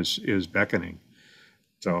opportunity is beckoning.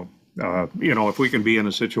 So. If we can be in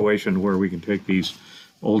a situation where we can take these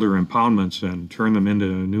older impoundments and turn them into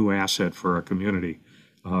a new asset for our community,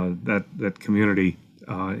 that community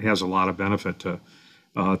has a lot of benefit to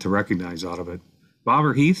recognize out of it. Bob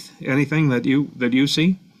or Heath, anything that you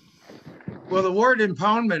see? Well, the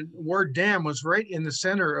Ward Dam was right in the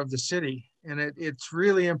center of the city, and it's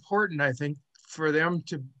really important, I think, for them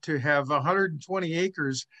to have 120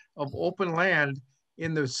 acres of open land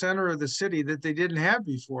in the center of the city that they didn't have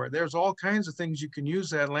before. There's all kinds of things you can use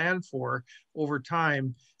that land for over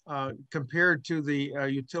time compared to the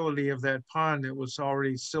utility of that pond that was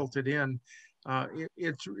already silted in.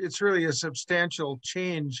 It's really a substantial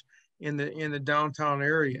change in the downtown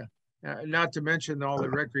area, not to mention all the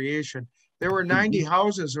recreation. There were 90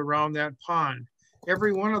 houses around that pond.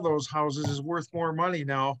 Every one of those houses is worth more money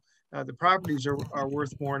now. The properties are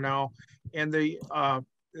worth more now. And the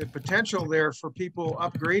potential there for people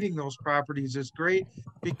upgrading those properties is great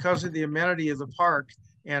because of the amenity of the park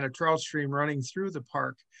and a trout stream running through the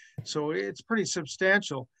park. So it's pretty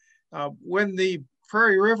substantial. When the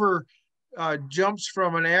Prairie River jumps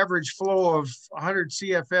from an average flow of 100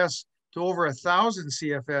 CFS to over 1,000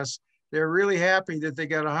 CFS, they're really happy that they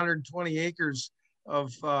got 120 acres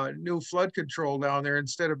of new flood control down there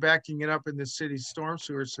instead of backing it up in the city's storm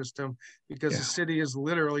sewer system, because the city is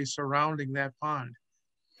literally surrounding that pond.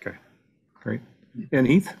 Okay, great. And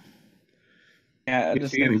Heath? Yeah, I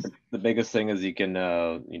just think the biggest thing is you can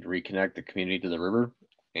reconnect the community to the river.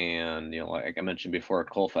 And, like I mentioned before,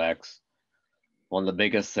 Colfax, one of the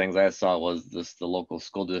biggest things I saw was the local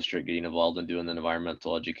school district getting involved in doing the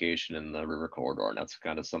environmental education in the river corridor. And that's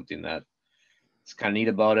kind of something that it's kind of neat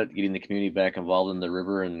about it, getting the community back involved in the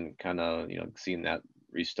river and kind of, seeing that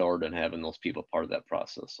restored and having those people part of that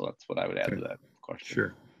process. So that's what I would add to that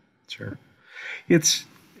question. Sure. It's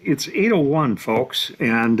 8:01, folks,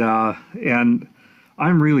 and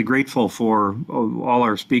I'm really grateful for all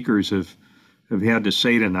our speakers have had to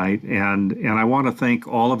say tonight, and I want to thank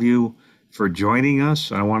all of you for joining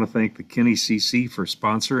us. I want to thank the KinniCC for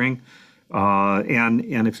sponsoring,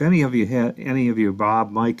 and if any of you, Bob,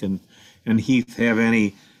 Mike, and Heath, have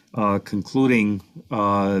any concluding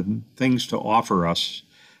things to offer us,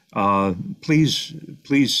 please,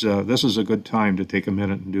 this is a good time to take a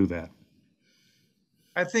minute and do that.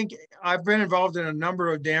 I think I've been involved in a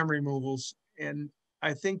number of dam removals, and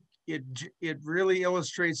I think it really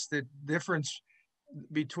illustrates the difference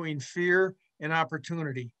between fear and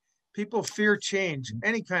opportunity. People fear change,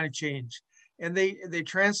 any kind of change, and they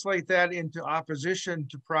translate that into opposition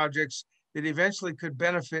to projects that eventually could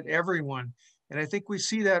benefit everyone. And I think we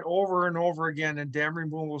see that over and over again in dam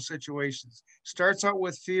removal situations. Starts out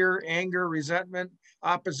with fear, anger, resentment,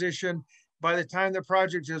 opposition. By the time the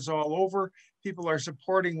project is all over, people are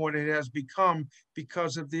supporting what it has become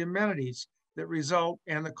because of the amenities that result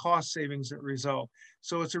and the cost savings that result.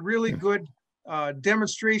 So it's a really good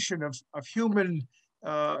demonstration of human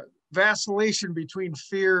vacillation between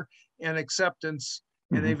fear and acceptance,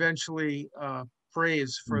 and eventually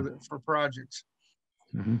praise for projects.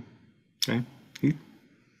 Okay. Heath?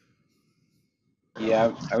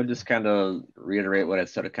 Yeah, I would just kind of reiterate what I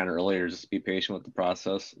said kind of earlier, just be patient with the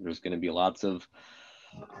process. There's going to be lots of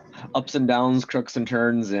ups and downs, crooks and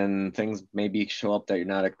turns, and things maybe show up that you're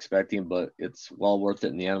not expecting, but it's well worth it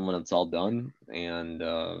in the end when it's all done. And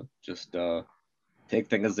just take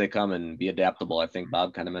things as they come and be adaptable. I think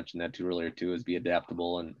Bob kind of mentioned that too earlier too, is be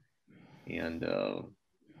adaptable, and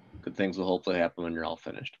good things will hopefully happen when you're all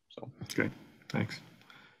finished. So okay, thanks.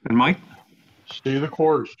 And Mike? Stay the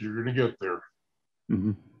course. You're going to get there.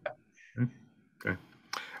 Okay.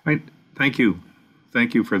 Right. Thank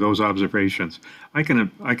you for those observations. I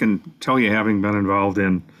can tell you, having been involved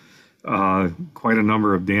in quite a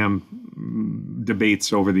number of dam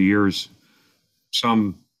debates over the years,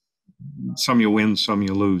 some you win, some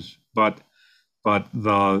you lose. But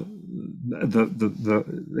the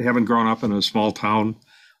having grown up in a small town,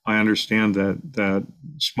 I understand that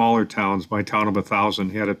smaller towns, my town of 1,000,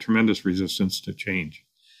 had a tremendous resistance to change,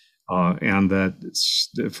 and that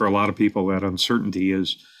for a lot of people that uncertainty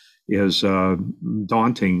is is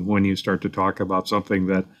daunting when you start to talk about something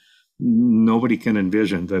that nobody can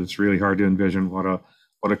envision, that it's really hard to envision what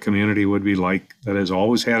a community would be like that has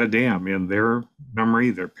always had a dam in their memory,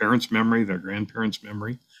 their parents' memory, their grandparents'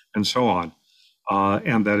 memory, and so on,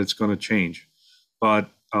 and that it's going to change. But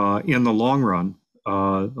in the long run,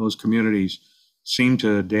 those communities seem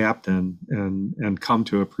to adapt and come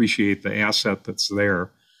to appreciate the asset that's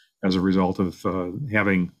there as a result of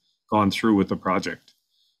having gone through with the project.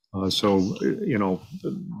 So, you know,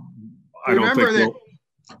 I don't think.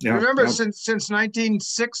 Remember, since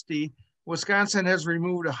 1960, Wisconsin has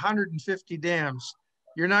removed 150 dams.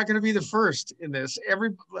 You're not going to be the first in this.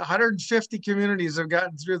 150 communities have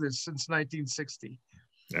gotten through this since 1960.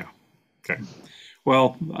 Yeah. Okay.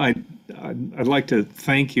 Well, I'd like to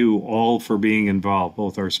thank you all for being involved,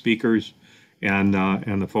 both our speakers and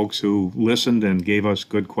the folks who listened and gave us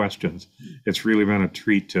good questions. It's really been a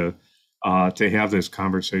treat to have this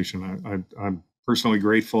conversation. I'm personally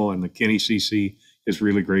grateful, and the KinniCC is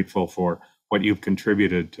really grateful for what you've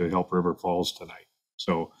contributed to Help River Falls tonight.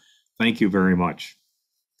 So thank you very much.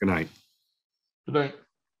 Good night. Good night.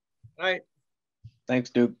 Night.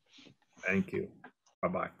 Thanks, Duke. Thank you.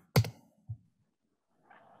 Bye-bye.